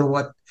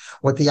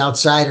what the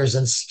outsiders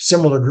and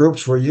similar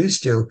groups were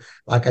used to.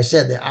 Like I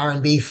said, the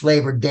R&B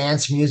flavored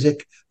dance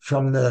music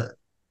from the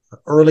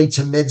early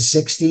to mid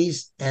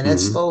 60s, and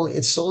Mm-hmm.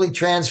 it slowly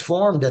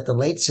transformed at the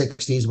late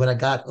 60s when it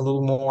got a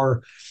little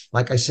more,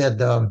 like I said,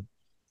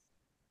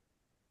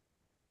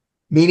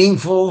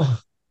 meaningful,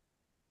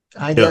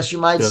 I Yeah, guess you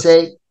might yeah.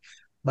 say,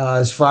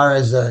 as far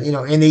as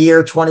in the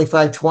year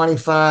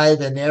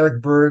 2525 and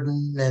Eric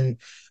Burden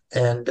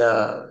and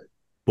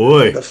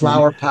Boy, the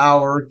Flower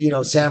Power,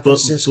 San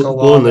Francisco,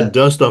 blowing all the that.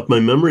 dust off my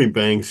memory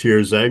banks here.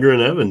 Zager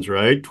and Evans,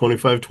 right?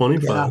 25, Yeah,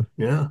 25.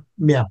 Yeah.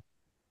 yeah,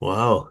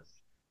 Wow.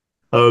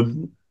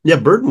 Yeah,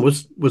 Burton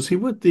was he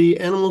with the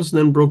Animals and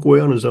then broke away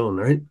on his own,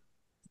 right?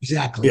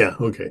 exactly. Yeah.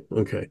 Okay.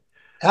 Okay.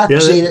 Yeah.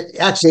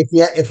 Actually,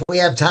 if we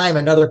have time,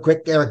 another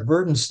quick Eric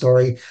Burden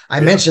story. I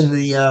Yeah. mentioned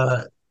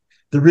the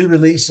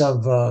re-release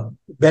of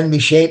 "Bend Me,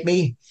 Shape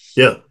Me."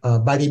 Yeah.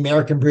 by the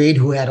American Breed,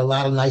 who had a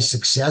lot of nice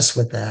success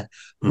with that.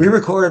 We Mhm.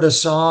 recorded a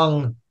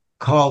song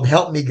called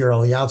 "Help Me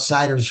Girl," the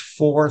Outsiders'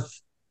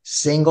 fourth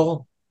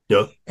single,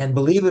 Yeah. and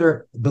believe it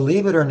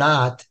or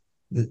not,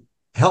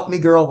 "Help Me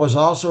Girl" was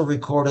also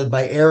recorded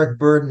by Eric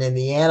Burden and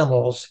the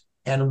Animals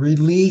and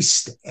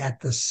released at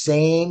the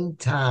same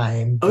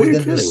time Oh, you're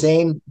within the kidding.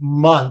 same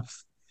month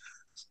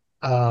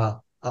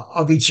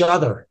of each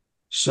other.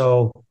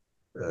 So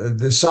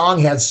the song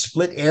had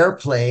split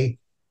airplay.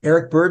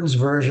 Eric Burden's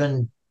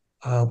version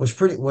was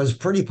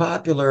pretty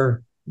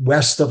popular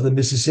west of the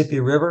Mississippi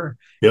River,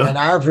 Yeah. and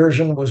our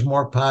version was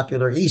more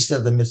popular east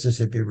of the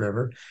Mississippi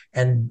River.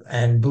 And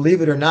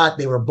believe it or not,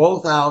 they were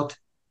both out.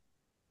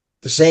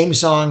 The same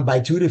song by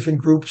two different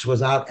groups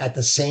was out at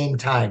the same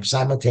time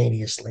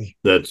simultaneously.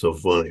 That's so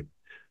funny.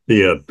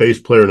 The bass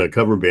player in a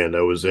cover band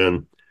I was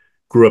in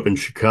grew up in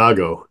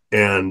Chicago,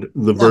 and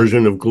the Yeah,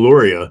 version of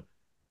Gloria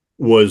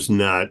was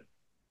not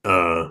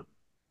uh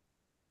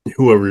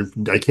whoever,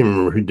 I can't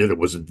remember who did it.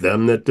 Was it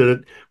them that did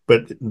it?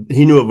 But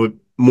he knew of it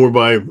more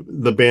by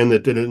the band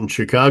that did it in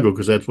Chicago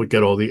because that's what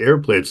got all the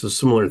airplay. It's a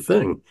similar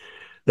thing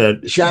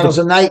that Shadows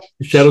the of Night.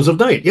 Shadows of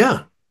Night.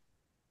 Yeah.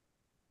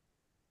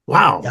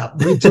 Wow. Yeah,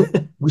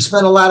 we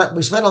spent a lot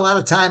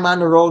of time on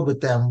the road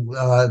with them.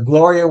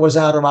 Gloria was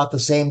out about the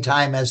same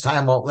time as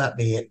Time Won't Let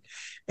Me,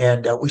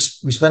 and we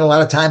spent a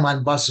lot of time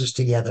on buses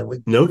together.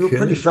 No We were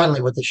pretty kidding.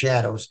 friendly with the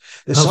Shadows.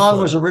 The How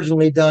song was fun.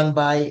 originally done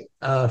by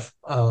a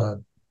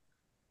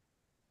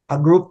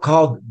group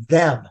called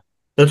Them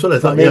That's what I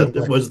thought. from Yeah, it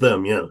England. was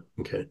them. Yeah.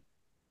 Okay.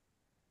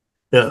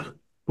 Yeah.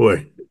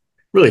 Boy,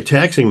 really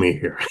taxing me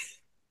here.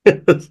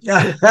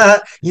 Yeah,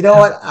 you know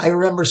what? I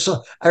remember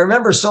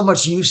so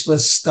much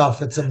useless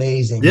stuff. It's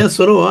amazing. Yeah,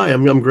 so do I.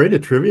 I'm great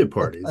at trivia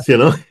parties, you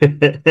know.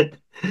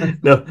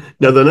 Now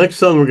the next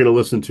song we're going to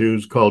listen to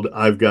is called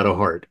 "I've Got a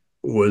Heart."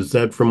 Was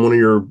that from one of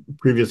your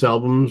previous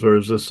albums, or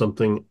is this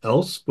something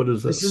else? What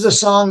is This is this? a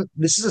song.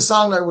 This is a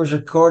song that was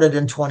recorded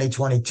in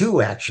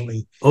 2022,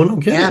 actually, Oh, no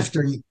kidding.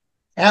 after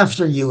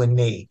after You and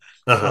Me.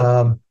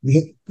 Uh-huh.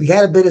 We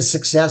had a bit of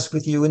success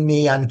with You and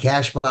Me on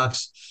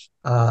Cashbox.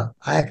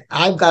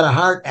 I've Got a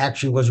Heart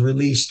actually was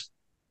released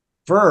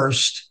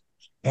first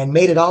and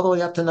made it all the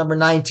way up to number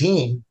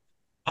 19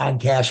 on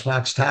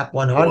Cashbox Top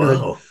 100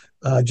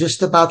 Wow.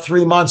 just about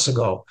 3 months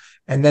ago.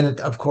 And then,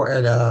 of course,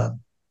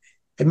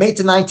 it made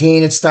to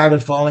 19. It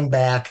started falling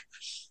back,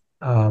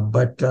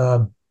 but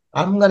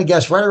I'm going to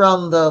guess right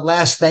around the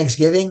last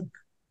Thanksgiving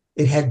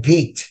it had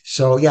peaked.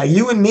 So yeah,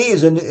 You and Me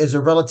is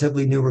a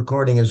relatively new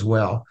recording as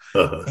well,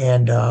 Uh-huh.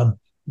 and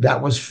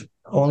that was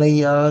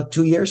only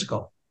 2 years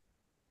ago.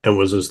 And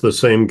was this the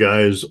same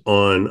guys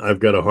on "I've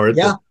Got a Heart"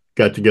 Yeah, that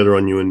got together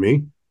on "You and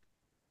Me"?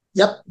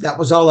 yep, that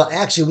was all.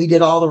 Actually, we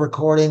did all the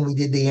recording, we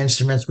did the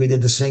instruments, we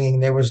did the singing.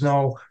 There's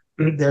no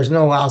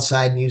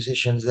outside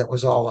musicians. That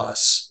was all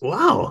us.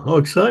 Wow, how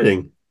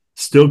exciting!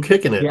 Still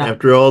kicking it Yeah,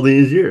 after all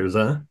these years,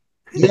 huh?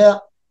 yeah.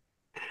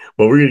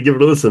 Well, we're going to give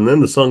it a listen then.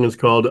 The song is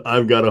called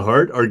 "I've Got a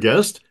Heart." Our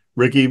guest,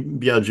 Ricky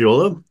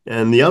Biagiola,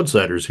 and the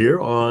Outsiders here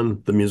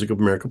on the Music of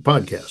America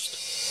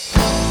podcast.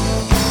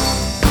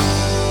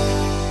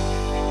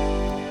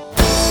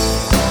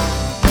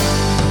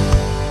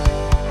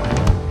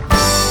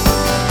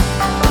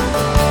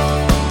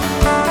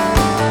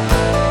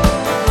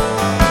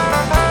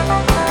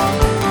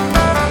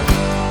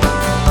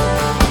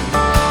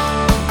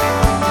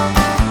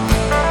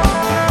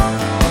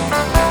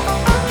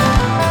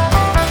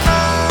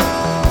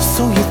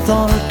 So you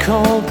thought I'd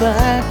call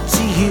back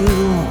to you.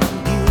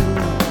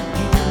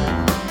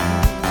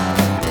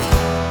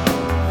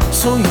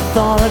 So you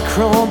thought I'd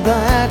crawl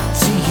back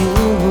to you.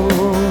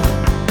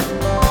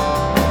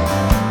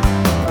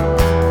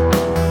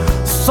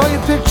 Saw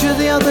your picture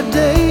the other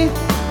day.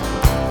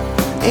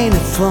 Ain't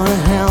it funny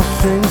how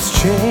things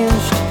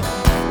changed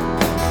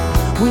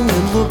when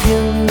you're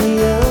looking the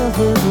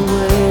other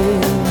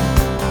way?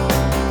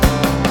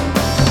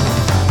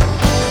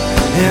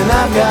 And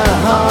I've got a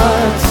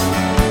heart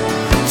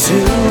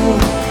too,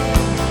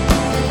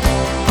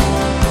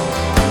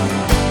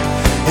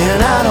 and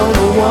I don't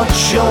know what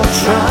you're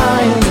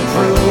trying to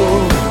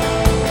prove,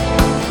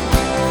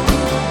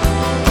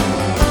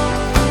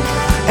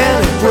 and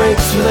it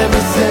breaks with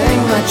everything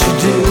that you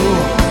do.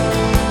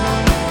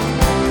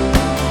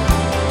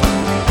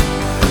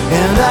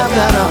 And I've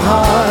got a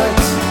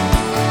heart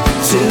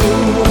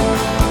too.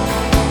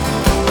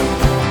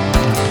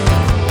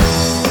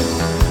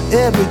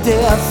 Every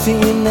day I see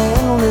an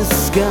endless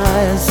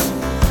skies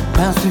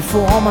pass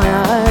before my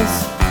eyes.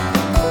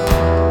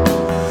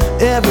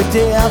 Every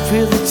day I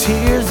feel the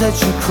tears that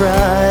you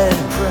cried.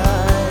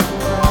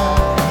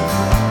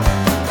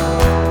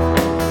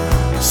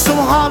 So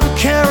hard to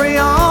carry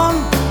on,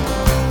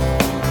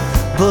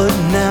 but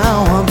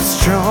now I'm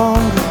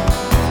strong,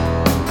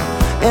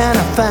 and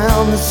I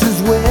found this is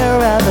where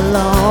I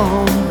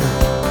belong.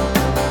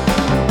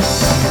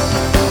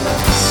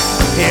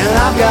 And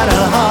I've got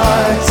a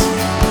heart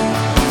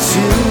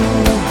too,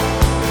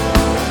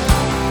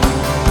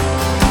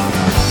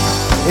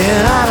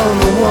 and I don't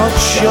know what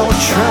you're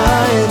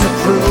trying to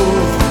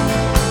prove,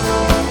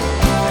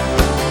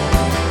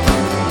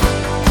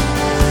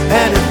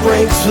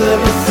 breaks with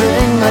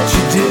everything that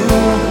you do.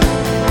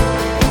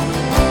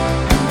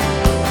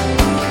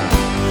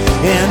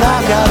 And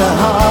I've got a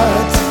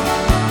heart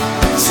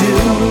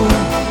too.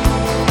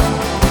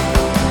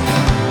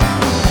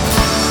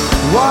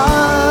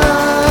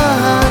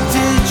 Why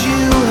did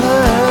you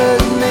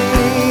hurt me?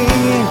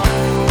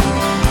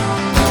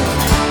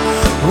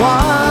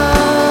 Why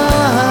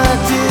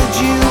did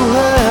you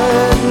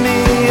hurt me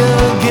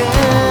again?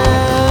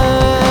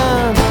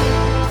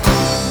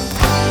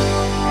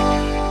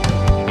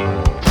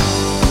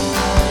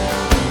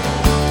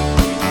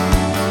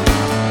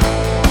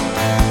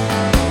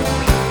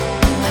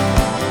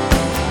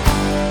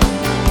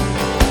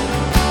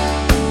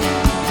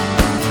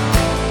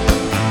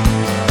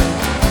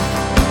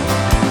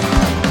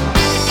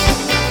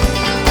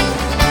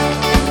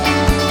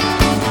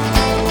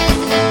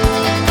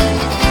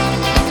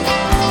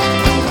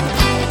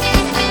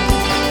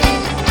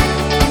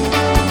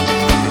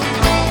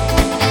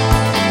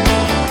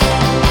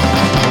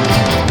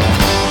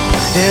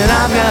 And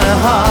I've got a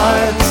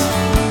heart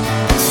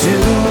too.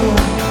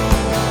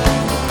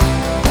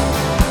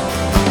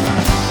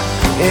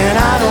 And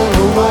I don't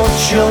know what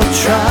you're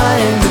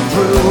trying to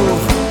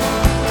prove.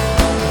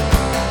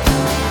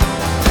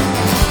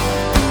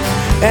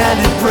 And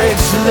it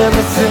breaks with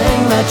everything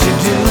that you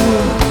do.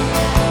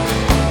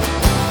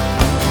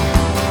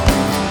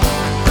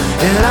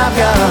 And I've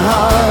got a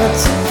heart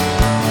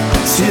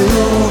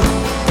too.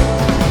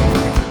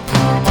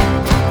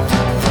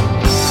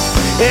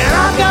 And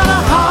I've got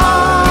a heart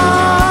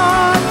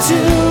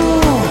too.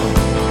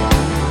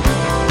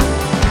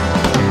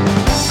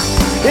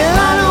 And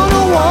I don't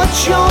know what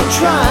you're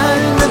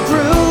trying to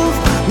prove.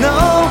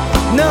 No,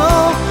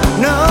 no,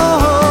 no.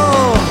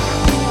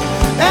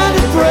 And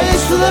it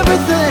breaks with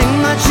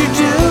everything that you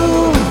do.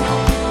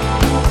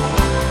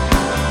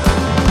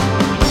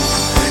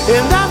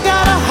 And I've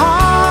got a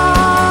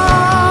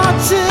heart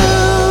too.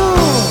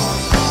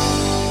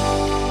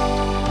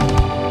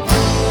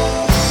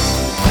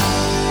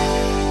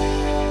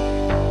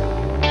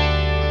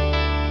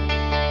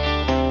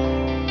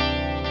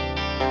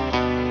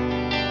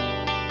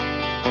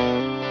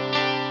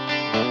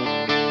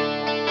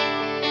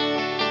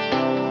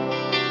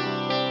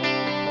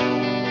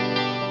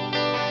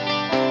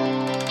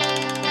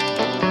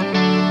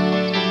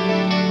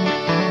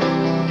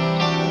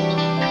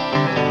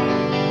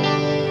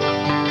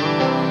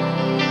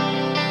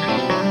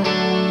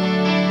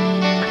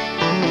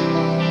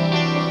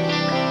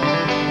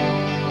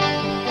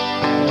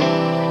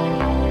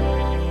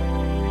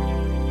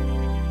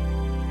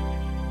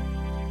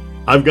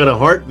 I've Got a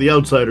Heart, The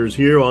Outsiders,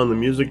 here on the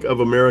Music of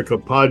America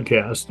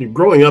podcast.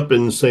 Growing up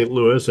in St.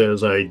 Louis,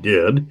 as I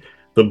did,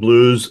 the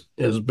blues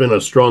has been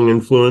a strong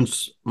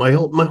influence my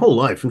whole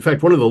life. In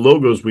fact, one of the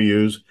logos we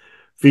use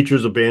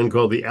features a band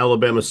called the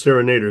Alabama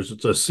Serenaders.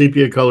 It's a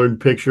sepia-colored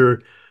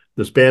picture.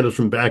 This band is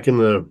from back in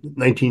the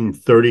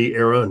 1930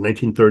 era,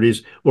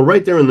 1930s. Well,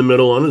 right there in the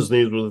middle, on his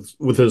knees,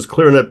 with his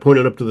clarinet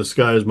pointed up to the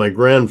sky, is my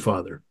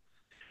grandfather.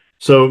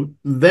 So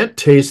that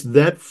taste,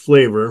 that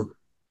flavor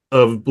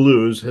of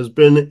blues has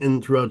been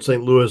in throughout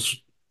St.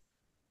 Louis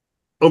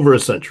over a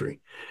century.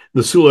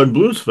 The Soulard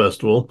Blues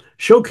Festival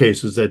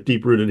showcases that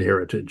deep-rooted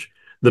heritage.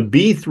 The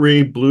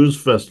B3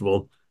 Blues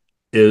Festival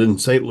in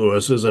St.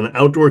 Louis is an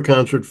outdoor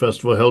concert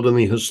festival held in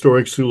the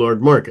historic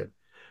Soulard Market.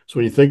 So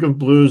when you think of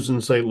blues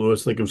in St.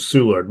 Louis, think of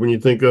Soulard. When you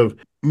think of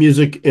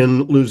music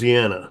in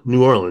Louisiana,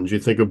 New Orleans, you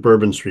think of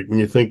Bourbon Street. When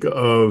you think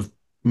of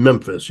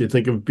Memphis, you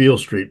think of Beale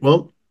Street.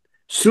 Well,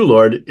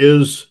 Soulard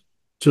is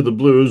to the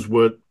blues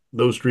what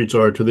those streets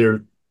are to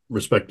their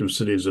respective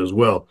cities as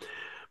well.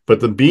 But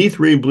the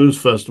B3 Blues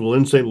Festival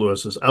in St.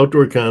 Louis is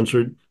outdoor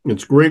concert.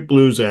 It's great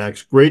blues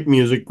acts, great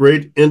music,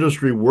 great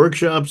industry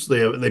workshops.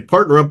 They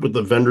partner up with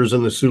the vendors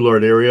in the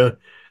Soulard area.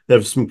 They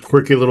have some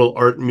quirky little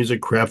art and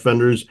music craft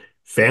vendors,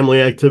 family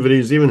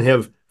activities, even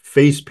have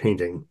face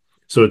painting.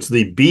 So it's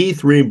the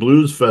B3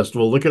 Blues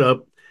Festival. Look it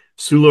up.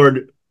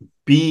 Soulard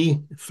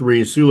B3.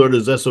 Soulard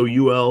is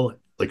S-O-U-L,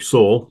 like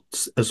soul,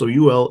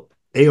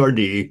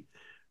 S-O-U-L-A-R-D.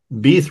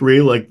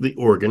 B3, like the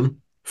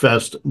organ,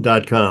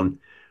 fest.com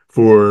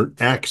for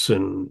acts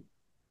and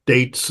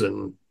dates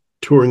and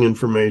touring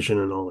information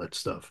and all that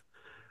stuff.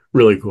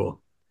 Really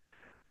cool.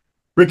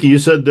 Ricky, you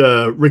said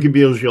Ricky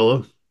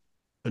Biagiola.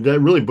 I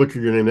really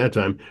butchered your name that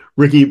time.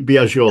 Ricky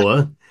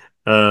Biagiola,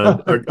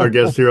 our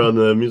guest here on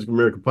the Music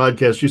America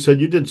podcast. You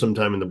said you did some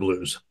time in the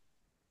blues.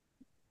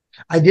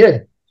 I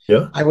did.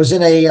 Yeah. I was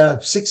in a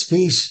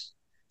six-piece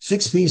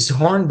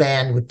horn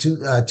band with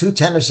two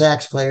tenor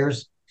sax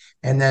players,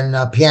 and then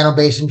piano,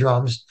 bass, and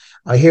drums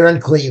here in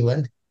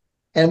Cleveland.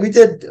 And we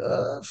did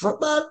for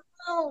about,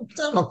 I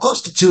don't know,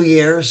 close to 2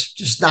 years,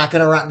 just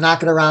knocking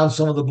around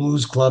some of the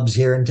blues clubs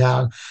here in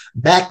town.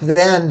 Back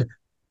then,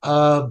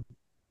 a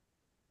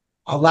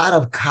lot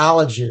of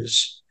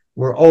colleges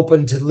were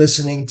open to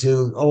listening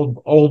to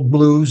old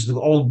blues, the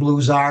old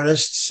blues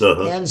artists,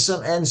 and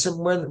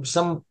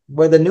some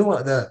where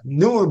the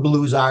newer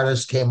blues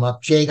artists came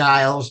up, Jay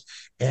Giles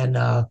and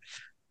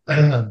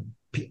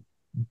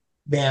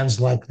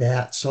bands like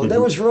that. So Mm-hmm.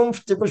 there was room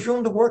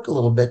to work a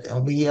little bit,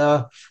 and we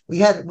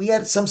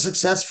had some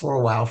success for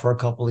a while, for a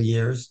couple of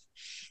years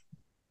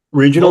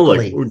Regional,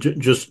 like locally.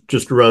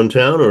 just around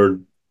town, or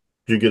did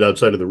you get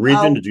outside of the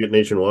region? Uh, Did you get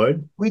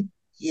nationwide? we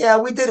yeah,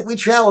 we did. We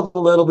traveled a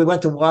little. We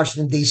went to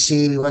Washington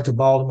D.C. We went to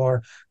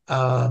Baltimore,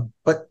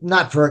 but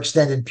not for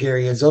extended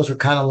periods. Those were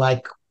kind of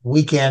like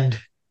weekend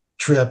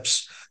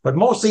trips, but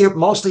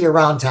mostly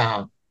around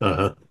town.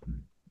 Uh-huh.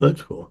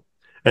 That's cool.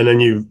 And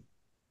then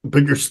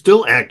but you're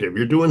still active.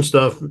 You're doing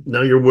stuff.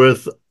 Now you're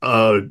with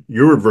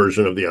your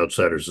version of the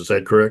Outsiders. Is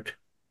that correct?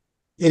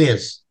 It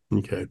is.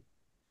 Okay.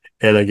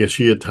 And I guess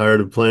you get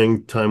tired of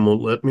playing Time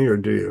Won't Let Me, or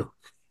do you?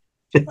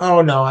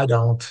 Oh no, I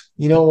don't.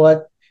 You know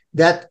what?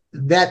 That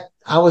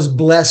I was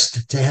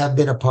blessed to have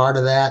been a part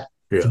of that,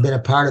 to Yeah. been a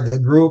part of the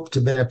group,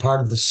 to been a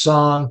part of the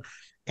song,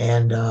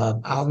 and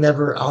I'll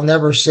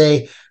never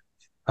say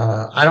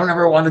I don't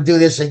ever want to do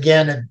this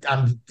again.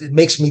 It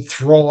makes me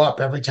throw up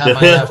every time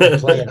I have to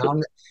play it.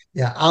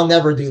 I'll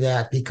never do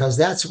that, because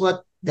that's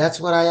what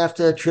I have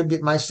to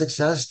attribute my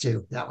success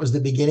to. That was the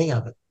beginning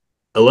of it.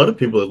 A lot of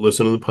people that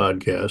listen to the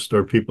podcast,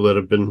 or people that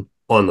have been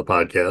on the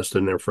podcast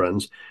and their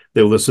friends,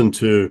 they listen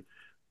to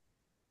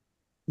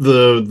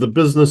the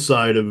business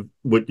side of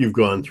what you've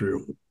gone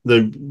through.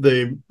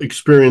 They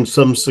experience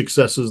some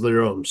successes of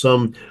their own.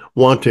 Some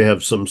want to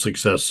have some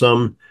success.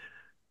 Some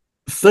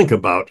think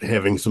about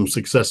having some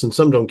success, and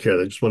some don't care.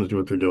 They just want to do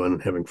what they're doing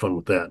and having fun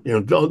with that.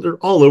 They're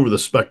all over the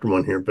spectrum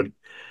on here. But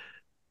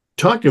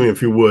talk to me,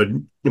 if you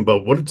would,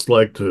 about what it's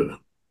like to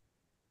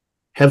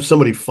have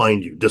somebody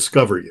find you,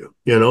 discover you.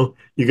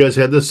 You guys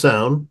had this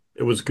sound.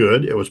 It was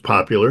good. It was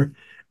popular.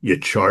 You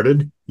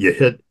charted. You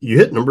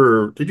hit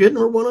number. Did you hit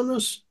number one on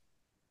this?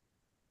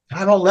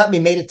 I Don't Let Me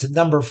made it to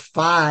number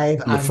 5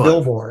 Number on five.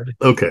 Billboard.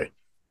 Okay.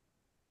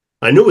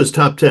 I knew it was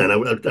top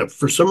 10.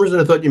 For some reason,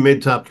 I thought you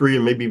made top three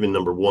and maybe even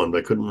number one, but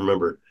I couldn't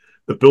remember.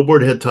 But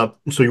Billboard had so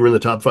you were in the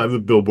top five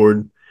of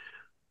Billboard.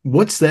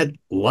 What's that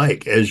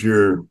like as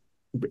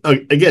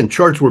again,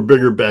 charts were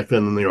bigger back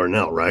then than they are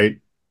now, right?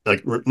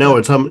 Like now Yep.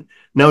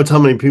 it's how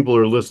many people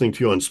are listening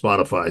to you on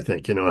Spotify, I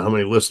think, how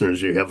many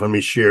listeners you have, how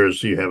many shares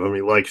do you have, how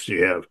many likes do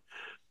you have?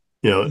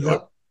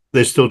 Yep.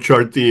 They still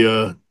chart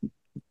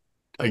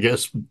I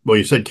guess, well,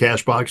 you said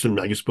Cashbox, and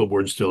I guess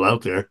Billboard's still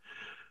out there.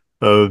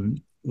 Uh,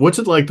 what's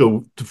it like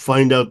to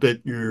find out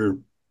that your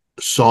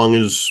song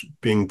is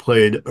being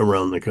played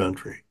around the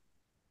country?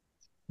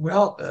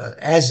 Well,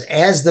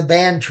 as the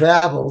band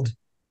traveled,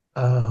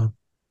 uh,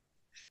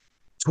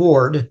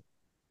 toured,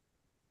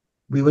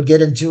 we would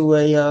get into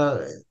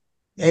a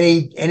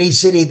any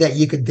city that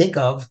you could think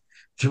of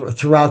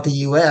throughout the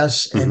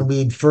U.S., Mm-hmm. and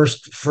we'd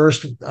first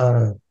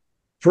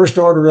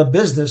order of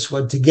business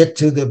was to get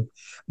to the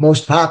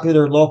most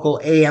popular local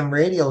AM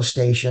radio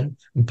station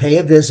and pay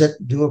a visit,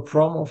 do a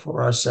promo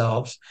for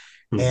ourselves,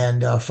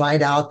 Mm-hmm. and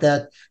find out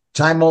that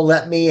Time Won't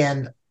Let Me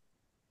and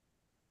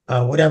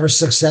whatever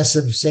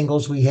successive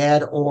singles we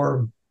had,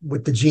 or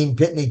with the Gene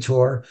Pitney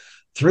tour,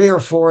 3 or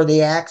 4 of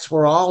the acts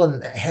were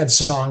had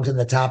songs in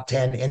the top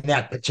 10 in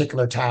that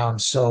particular town.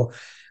 So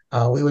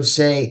we would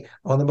say,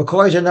 oh, the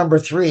McCoys are number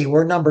 3.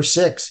 We're number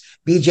 6.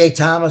 BJ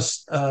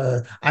Thomas,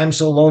 I'm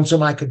So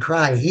Lonesome I Could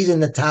Cry. He's in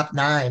the top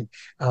 9.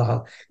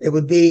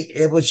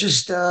 It was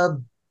just,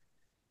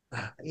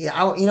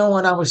 yeah,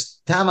 when I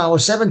was, Tom, I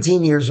was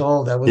 17 years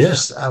old. Yeah.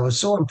 I was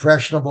so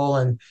impressionable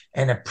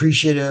and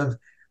appreciative,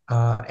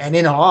 and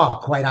in awe,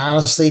 quite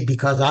honestly,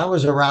 because I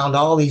was around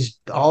all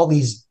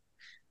these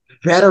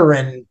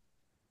veteran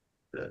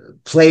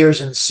players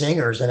and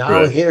singers, and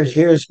Right.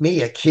 here's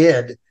me, a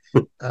kid,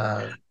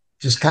 uh,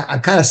 I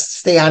kind of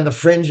stay on the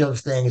fringe of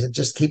things and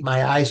just keep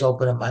my eyes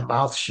open and my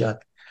mouth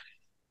shut.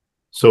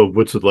 So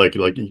what's it like?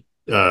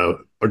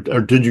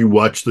 Or did you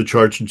watch the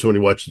charts and somebody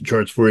watched the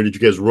charts for you? Did you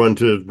guys run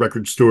to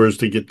record stores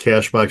to get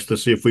Cashbox to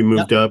see if we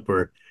moved Yep. up?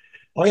 Or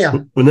Oh yeah,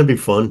 wouldn't that be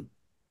fun?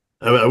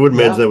 I would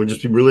imagine yeah. that would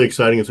just be really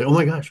exciting and say, oh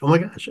my gosh, oh my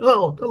gosh,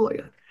 oh my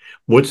God.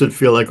 What's it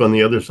feel like on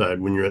the other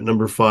side when you're at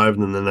number 5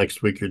 and then the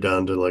next week you're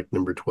down to like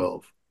number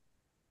 12?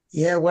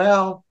 Yeah,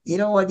 well, you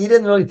know what? You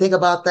didn't really think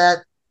about that.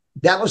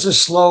 That was a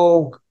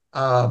slow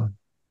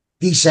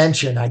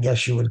descension, I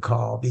guess you would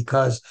call,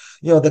 because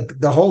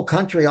the whole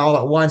country all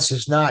at once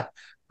is not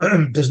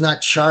does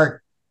not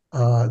chart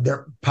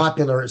their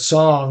popular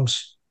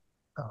songs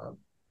uh,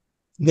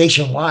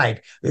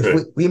 nationwide. If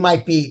Right.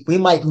 we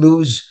might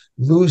lose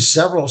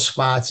several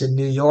spots in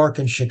New York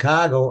and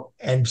Chicago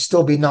and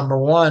still be number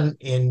 1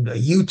 in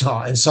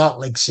Utah and Salt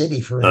Lake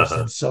City, for Uh-huh.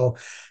 instance. So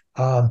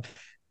um,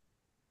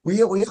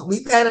 we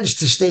managed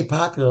to stay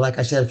popular, like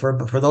I said, for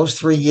those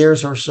 3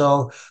 years or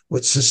so,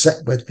 with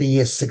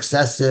the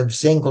successive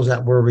singles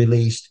that were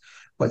released.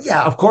 But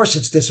yeah, of course,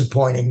 it's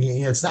disappointing.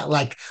 It's not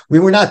like we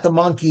were not the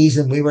Monkees,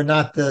 and we were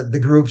not the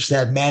groups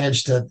that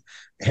managed to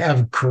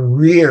have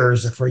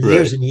careers for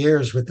years Right. and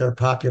years with their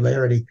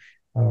popularity.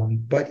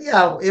 But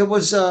yeah, it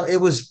was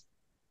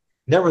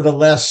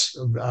nevertheless,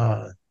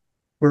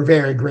 we're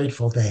very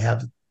grateful to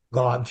have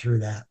gone through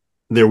that.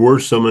 There were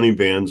so many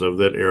bands of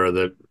that era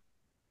that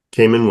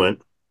came and went,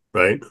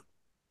 right?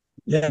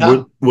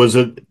 Yeah. Was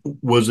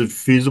it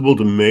feasible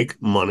to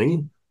make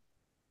money?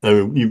 I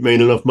mean, you've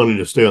made enough money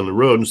to stay on the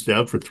road and stay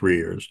out for 3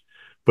 years,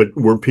 but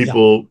Yeah.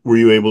 were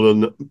you able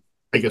to,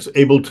 I guess,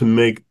 able to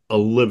make a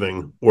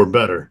living or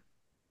better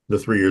the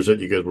 3 years that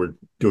you guys were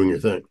doing your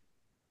thing?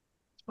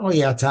 Oh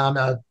yeah, Tom.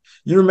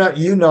 You remember,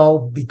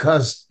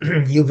 because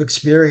you've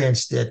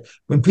experienced it.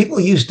 When people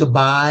used to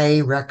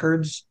buy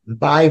records,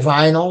 buy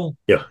vinyl,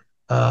 Yeah.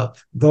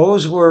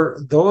 those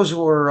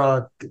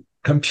were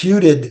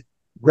computed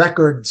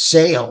record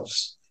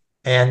sales,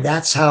 and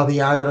that's how the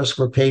artists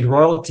were paid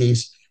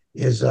royalties.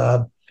 Is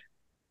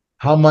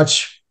how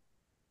much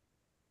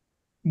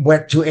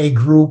went to a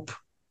group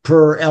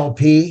per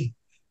LP,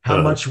 how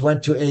Uh, much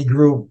went to a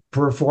group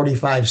per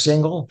 45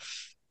 single,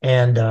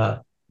 and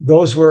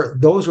those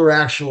were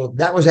actual,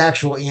 that was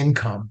actual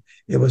income.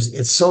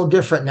 It's so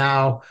different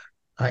now.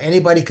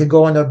 Anybody could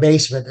go in their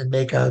basement and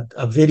make a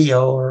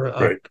video or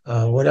right.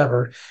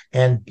 whatever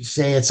and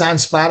say it's on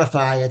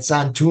Spotify, it's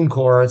on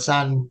TuneCore, it's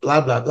on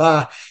blah blah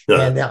blah. Uh,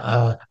 And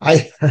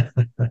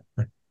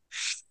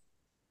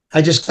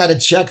I just got a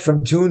check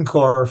from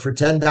TuneCore for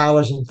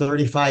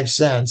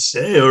 $10.35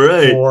 hey, all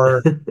right.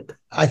 for,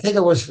 I think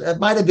it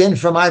might have been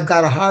from I've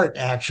Got a Heart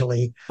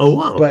actually. Oh,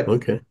 wow. but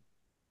Okay.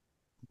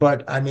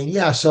 but I mean,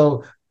 yeah,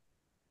 so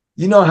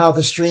you know how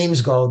the streams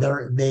go.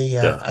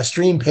 Yeah. A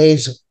stream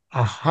pays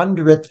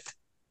 100th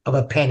of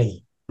a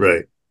penny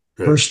Right.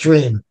 per Right.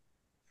 stream.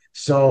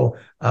 So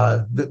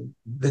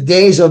the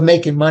days of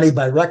making money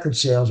by record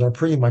sales are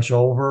pretty much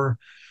over.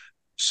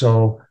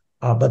 So,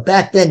 but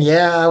back then,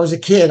 yeah, I was a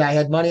kid. I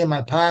had money in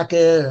my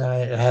pocket.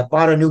 I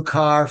bought a new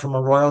car from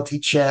a royalty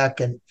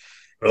check, Oh, and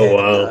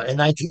wow. in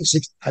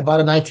 1960, I bought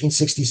a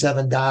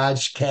 1967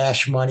 Dodge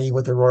cash money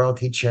with a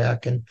royalty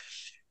check, and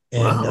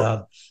Wow.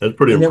 uh, That's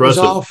pretty and it was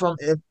impressive. all from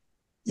it,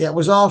 yeah, it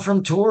was all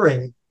from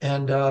touring,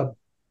 and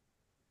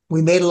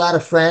we made a lot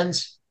of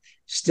friends.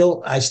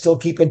 I still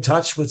keep in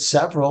touch with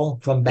several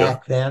from Yeah.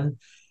 back then,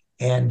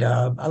 and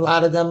a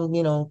lot of them,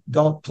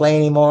 don't play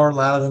anymore. A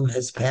lot of them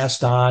has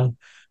passed on,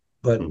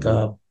 but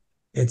Hmm.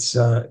 it's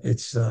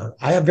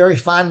I have very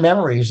fond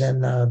memories,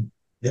 and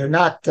they're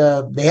not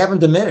they haven't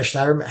diminished.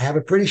 I have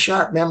a pretty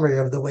sharp memory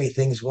of the way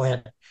things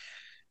went.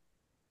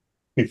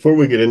 Before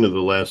we get into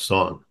the last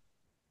song,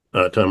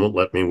 Time Won't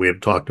Let Me, we have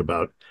talked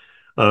about,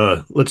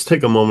 let's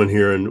take a moment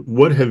here. And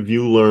what have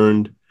you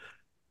learned?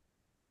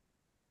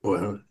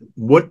 Well,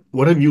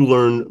 what have you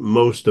learned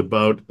most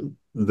about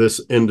this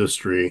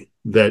industry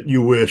that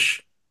you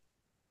wish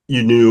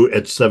you knew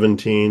at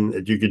 17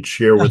 that you could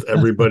share with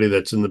everybody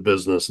that's in the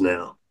business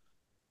now?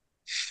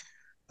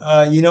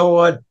 You know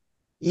what?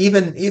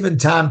 Even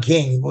Tom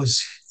King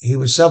he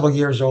was several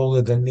years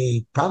older than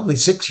me, probably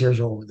 6 years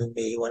older than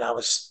me when I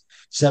was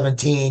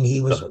 17.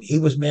 He was Uh, he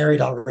was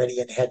married already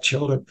and had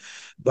children.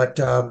 But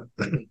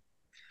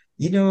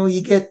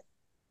you get,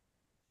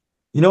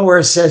 where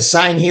it says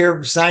sign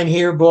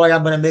here, boy,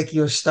 I'm gonna make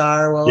you a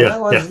star. Well, yeah, that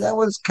yeah, was that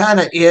was kind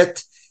of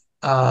it.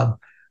 Um,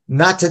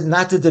 not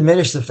to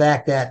diminish the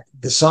fact that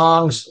the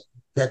songs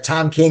that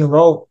Tom King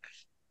wrote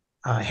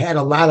had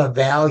a lot of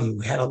value,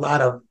 had a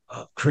lot of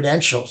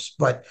credentials,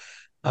 but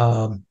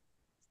um,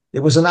 it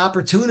was an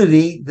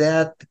opportunity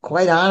that,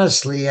 quite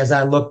honestly, as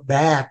I look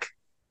back,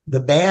 the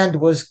band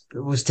was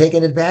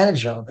taken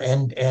advantage of,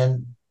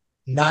 and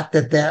not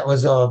that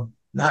was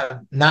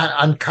not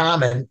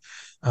uncommon.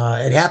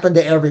 It happened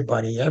to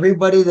everybody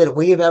that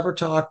we have ever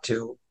talked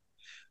to.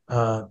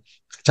 Uh,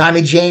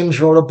 Tommy James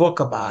wrote a book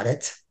about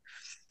it.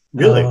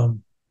 really,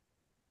 Um,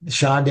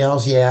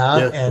 Shondells, yeah,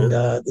 yeah, and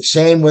yeah. the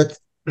same with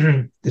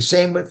the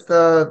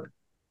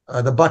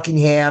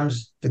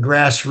Buckinghams, the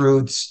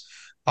Grassroots.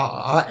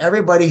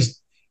 Everybody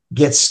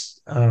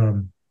gets, I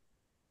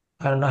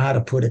don't know how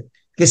to put it,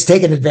 gets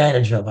taken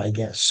advantage of, I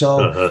guess. So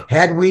Uh-huh.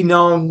 had we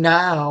known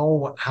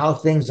now how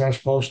things are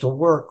supposed to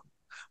work,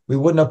 we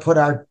wouldn't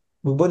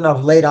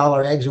have laid all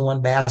our eggs in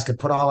one basket,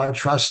 put all our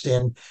trust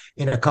in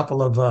a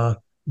couple of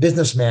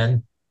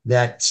businessmen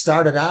that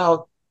started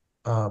out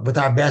with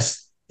our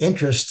best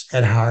interests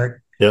at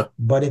heart. Yeah.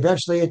 But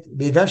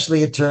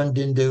eventually it turned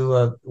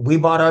into we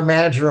bought our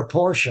manager a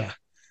Porsche,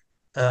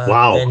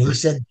 Wow. and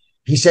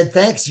he said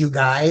thanks you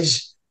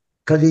guys,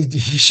 because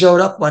he showed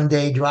up one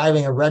day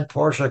driving a red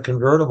Porsche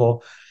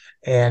convertible,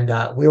 and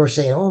we were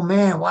saying, oh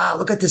man, wow,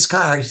 look at this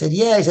car. He said,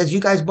 yeah, he says,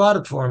 you guys bought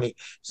it for me.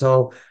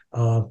 So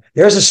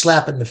there's a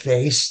slap in the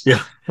face.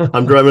 Yeah.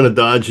 I'm driving a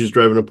Dodge. He's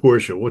driving a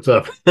Porsche. What's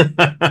up?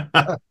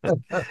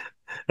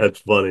 That's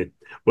funny.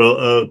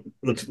 Well,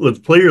 let's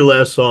play your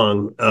last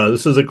song.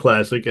 This is a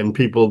classic, and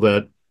people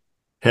that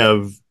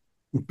have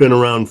been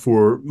around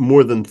for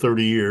more than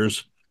 30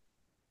 years,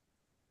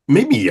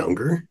 maybe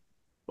younger.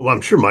 Well,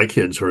 I'm sure my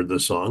kids heard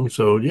this song.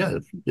 So yeah,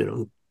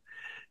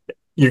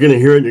 you're going to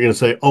hear it. You're going to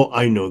say, "Oh,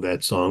 I know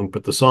that song."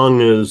 But the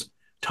song is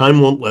 "Time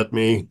Won't Let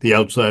Me." The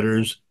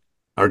Outsiders,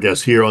 our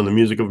guests here on the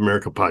Music of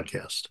America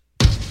podcast.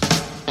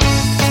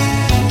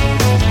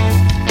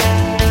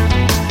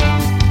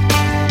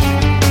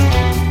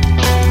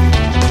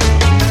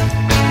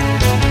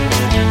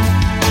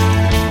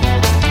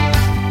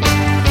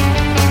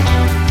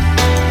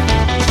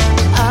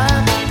 I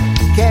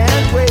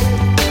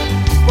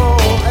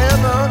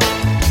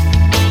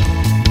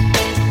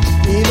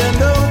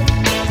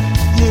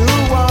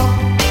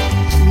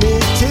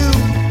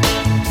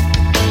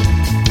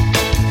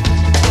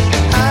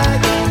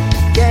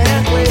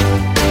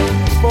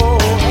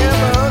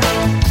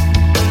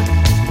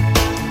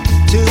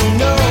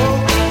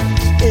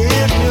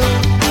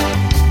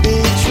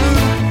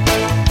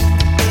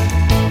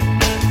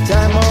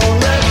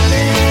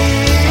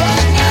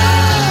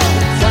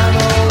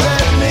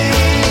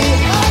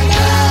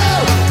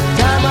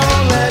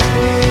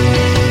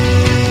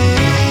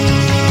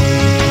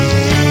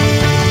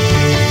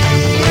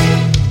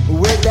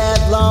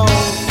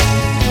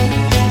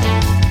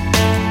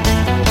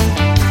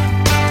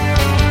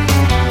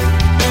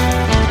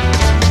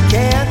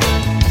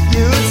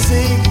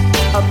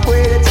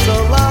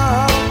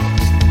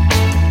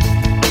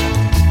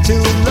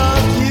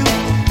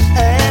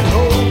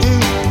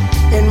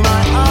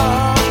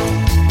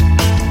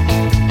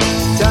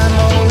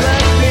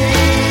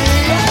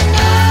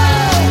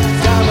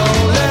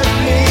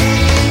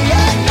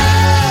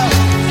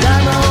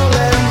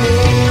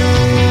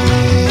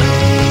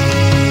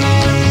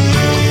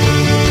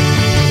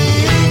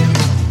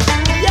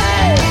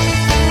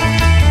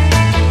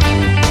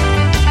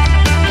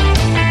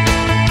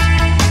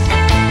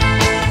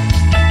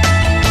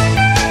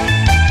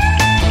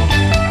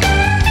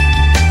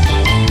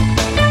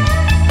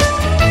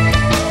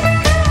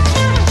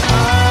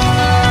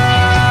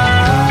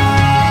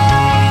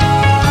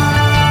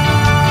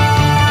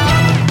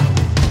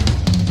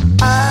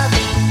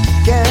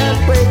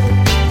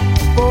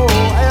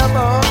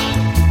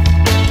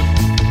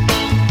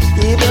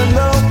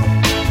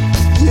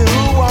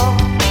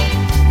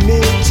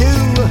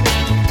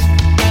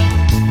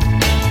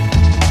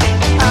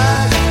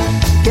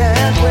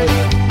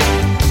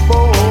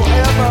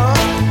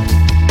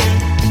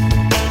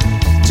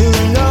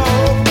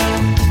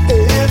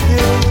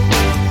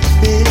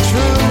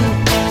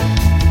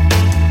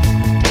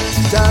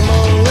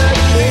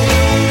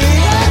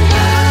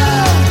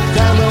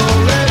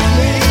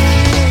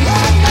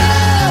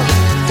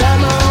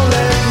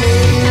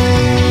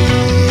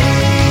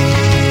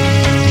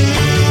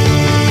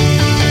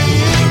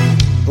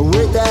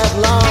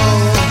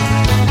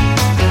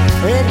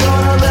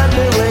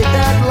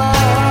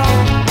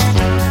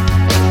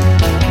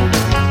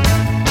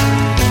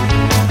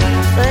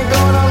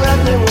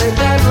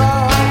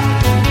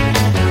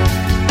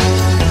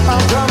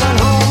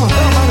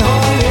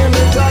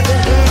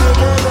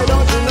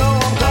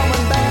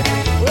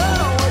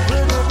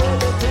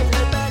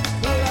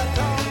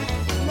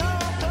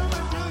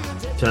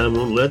Time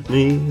Won't Let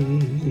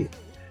Me.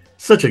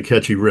 Such a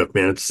catchy riff,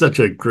 man. It's such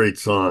a great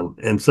song,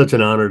 and such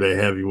an honor to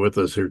have you with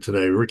us here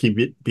today.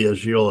 Ricky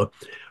Biagiola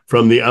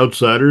from The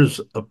Outsiders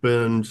up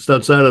in just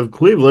outside of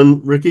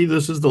Cleveland. Ricky,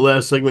 this is the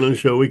last segment of the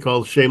show we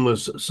call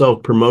Shameless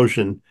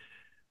Self-Promotion.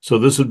 So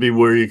this would be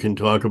where you can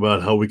talk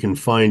about how we can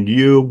find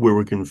you, where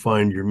we can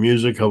find your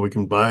music, how we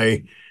can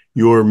buy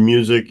your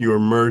music, your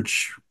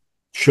merch,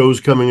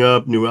 shows coming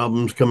up, new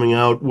albums coming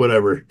out,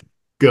 whatever.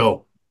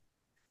 Go.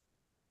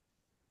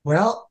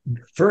 Well,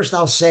 first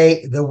I'll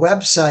say the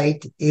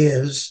website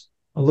is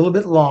a little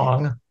bit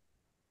long,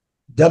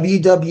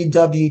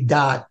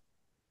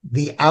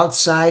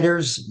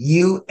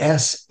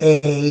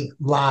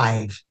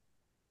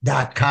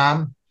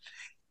 www.theoutsidersusalive.com.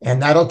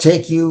 And that'll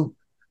take you,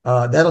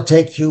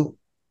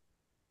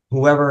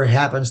 whoever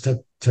happens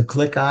to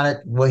click on it.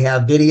 We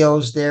have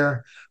videos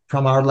there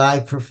from our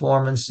live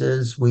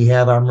performances. We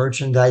have our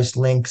merchandise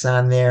links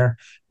on there.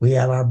 We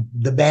have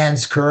the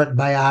band's current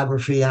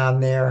biography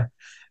on there.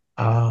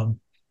 And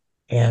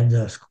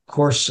of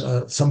course,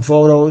 some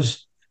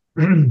photos,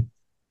 and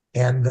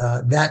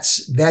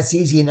that's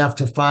easy enough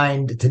to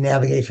find, to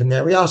navigate from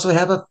there. We also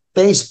have a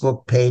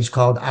Facebook page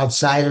called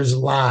Outsiders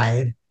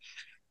Live,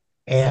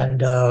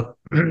 and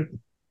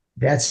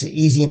that's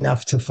easy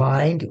enough to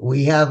find.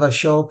 We have a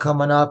show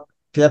coming up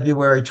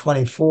February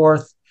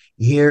 24th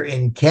here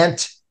in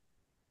Kent,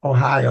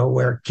 Ohio,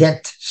 where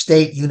Kent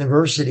State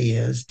University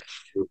is.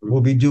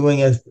 We'll be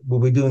doing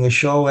a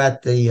show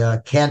at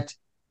the Kent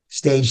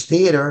Stage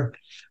Theater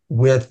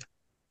with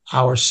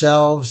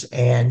ourselves,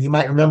 and you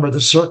might remember the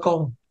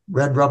Circle,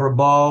 Red Rubber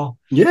Ball.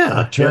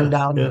 Turned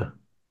Down. Yeah.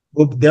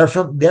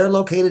 They're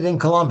located in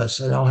Columbus,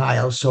 in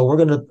Ohio. So we're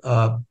going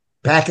to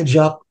package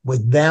up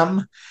with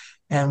them,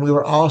 and we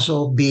will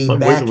also be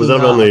backing was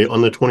that up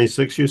on the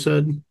 26th? You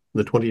said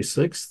the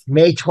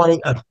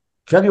 26th,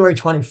 February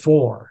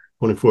 24.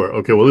 24.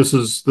 Okay, well this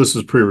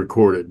is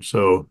pre-recorded,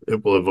 so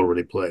it will have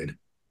already played.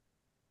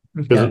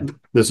 Okay.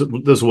 This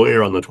will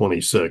air on the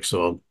 26th,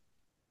 so.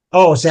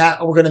 Oh, is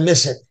that we're going to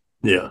miss it?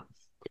 Yeah,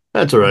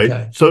 that's all right.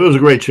 Okay. So it was a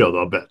great show,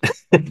 though, I bet.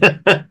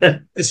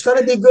 It's going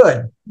to be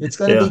good. It's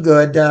going to be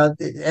good.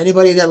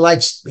 Anybody that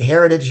likes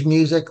heritage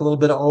music, a little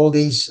bit of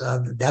oldies,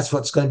 that's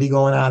what's going to be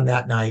going on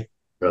that night.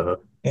 Uh-huh.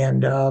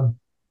 And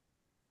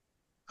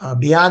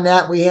beyond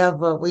that, we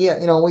have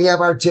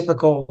our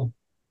typical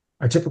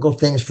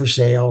things for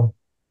sale: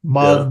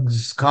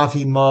 mugs,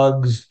 coffee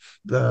mugs,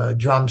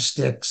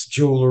 drumsticks,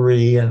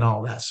 jewelry, and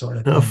all that sort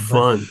of thing. Oh,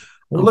 fun.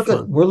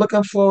 We're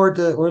looking forward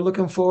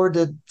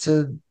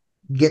to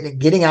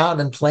getting out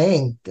and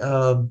playing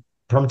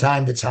from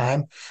time to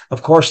time.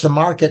 Of course, the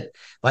market,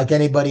 like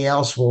anybody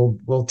else,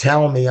 will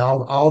tell me,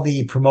 all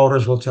the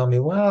promoters will tell me,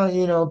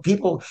 well,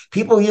 people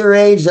your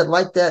age that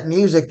like that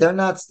music, they're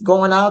not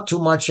going out too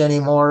much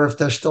anymore, if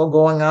they're still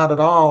going out at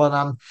all. And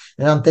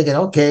I'm thinking,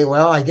 okay,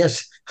 well, I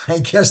guess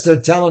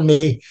they're telling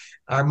me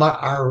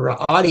our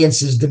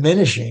audience is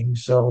diminishing,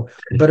 so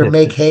we better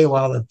make hay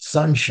while the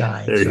sun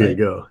shines. There you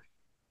go.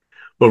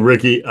 Well,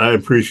 Ricky, I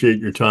appreciate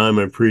your time.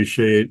 I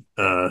appreciate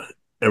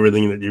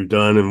everything that you've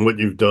done and what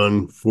you've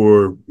done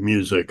for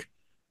music.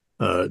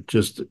 We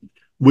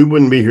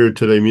wouldn't be here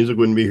today. Music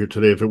wouldn't be here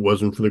today if it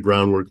wasn't for the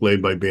groundwork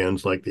laid by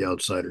bands like The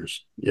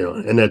Outsiders.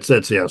 And that's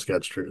the honest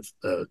God's truth.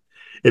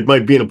 It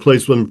might be in a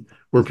place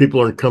where people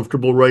aren't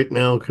comfortable right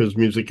now, because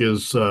music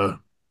is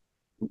kind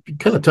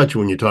of touchy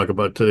when you talk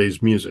about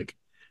today's music.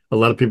 A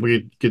lot of people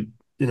get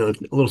a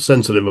little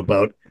sensitive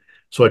about.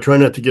 So I try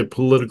not to get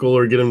political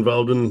or get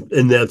involved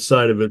in that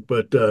side of it,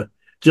 but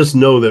just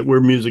know that where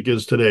music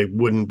is today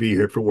wouldn't be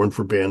here if it weren't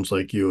for bands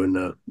like you, and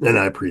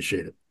I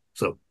appreciate it.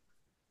 So,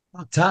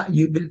 well, Tom,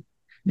 you've been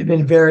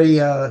very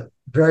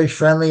very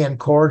friendly and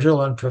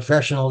cordial and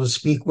professional to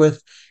speak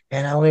with,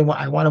 and I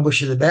want to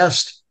wish you the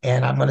best.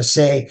 And I'm going to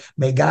say,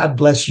 may God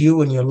bless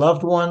you and your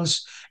loved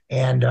ones.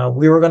 And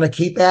we were going to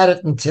keep at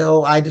it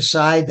until I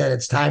decide that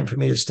it's time for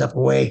me to step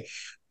away.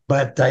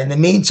 But in the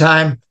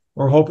meantime,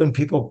 we're hoping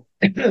people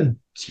can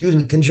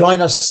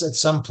join us at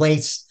some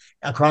place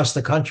across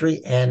the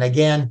country. And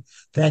again,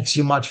 thanks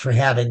you much for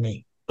having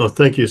me. Oh,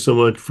 thank you so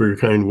much for your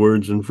kind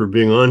words and for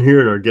being on here.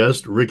 And our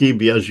guest, Ricky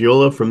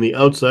Biagiola from The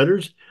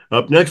Outsiders.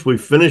 Up next, we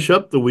finish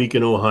up the week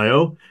in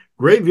Ohio,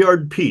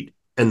 Graveyard Pete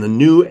and the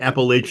New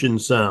Appalachian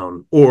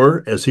Sound,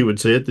 or as he would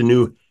say it, the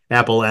New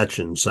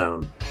Appalachian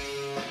Sound.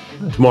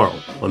 Tomorrow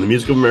on the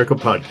Music of America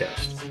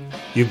podcast.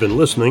 You've been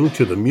listening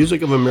to the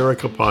Music of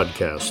America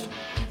podcast.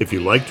 If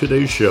you like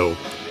today's show,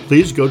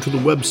 please go to the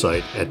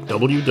website at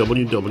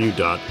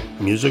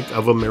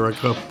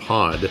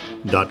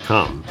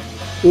www.musicofamericapod.com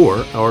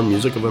or our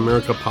Music of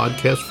America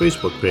podcast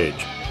Facebook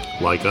page.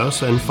 Like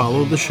us and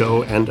follow the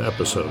show and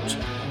episodes.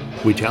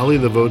 We tally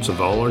the votes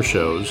of all our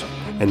shows,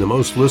 and the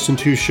most listened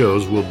to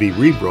shows will be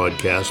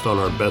rebroadcast on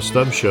our best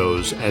of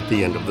shows at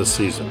the end of the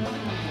season.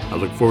 I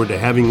look forward to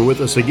having you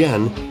with us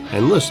again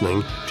and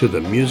listening to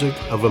the Music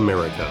of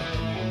America.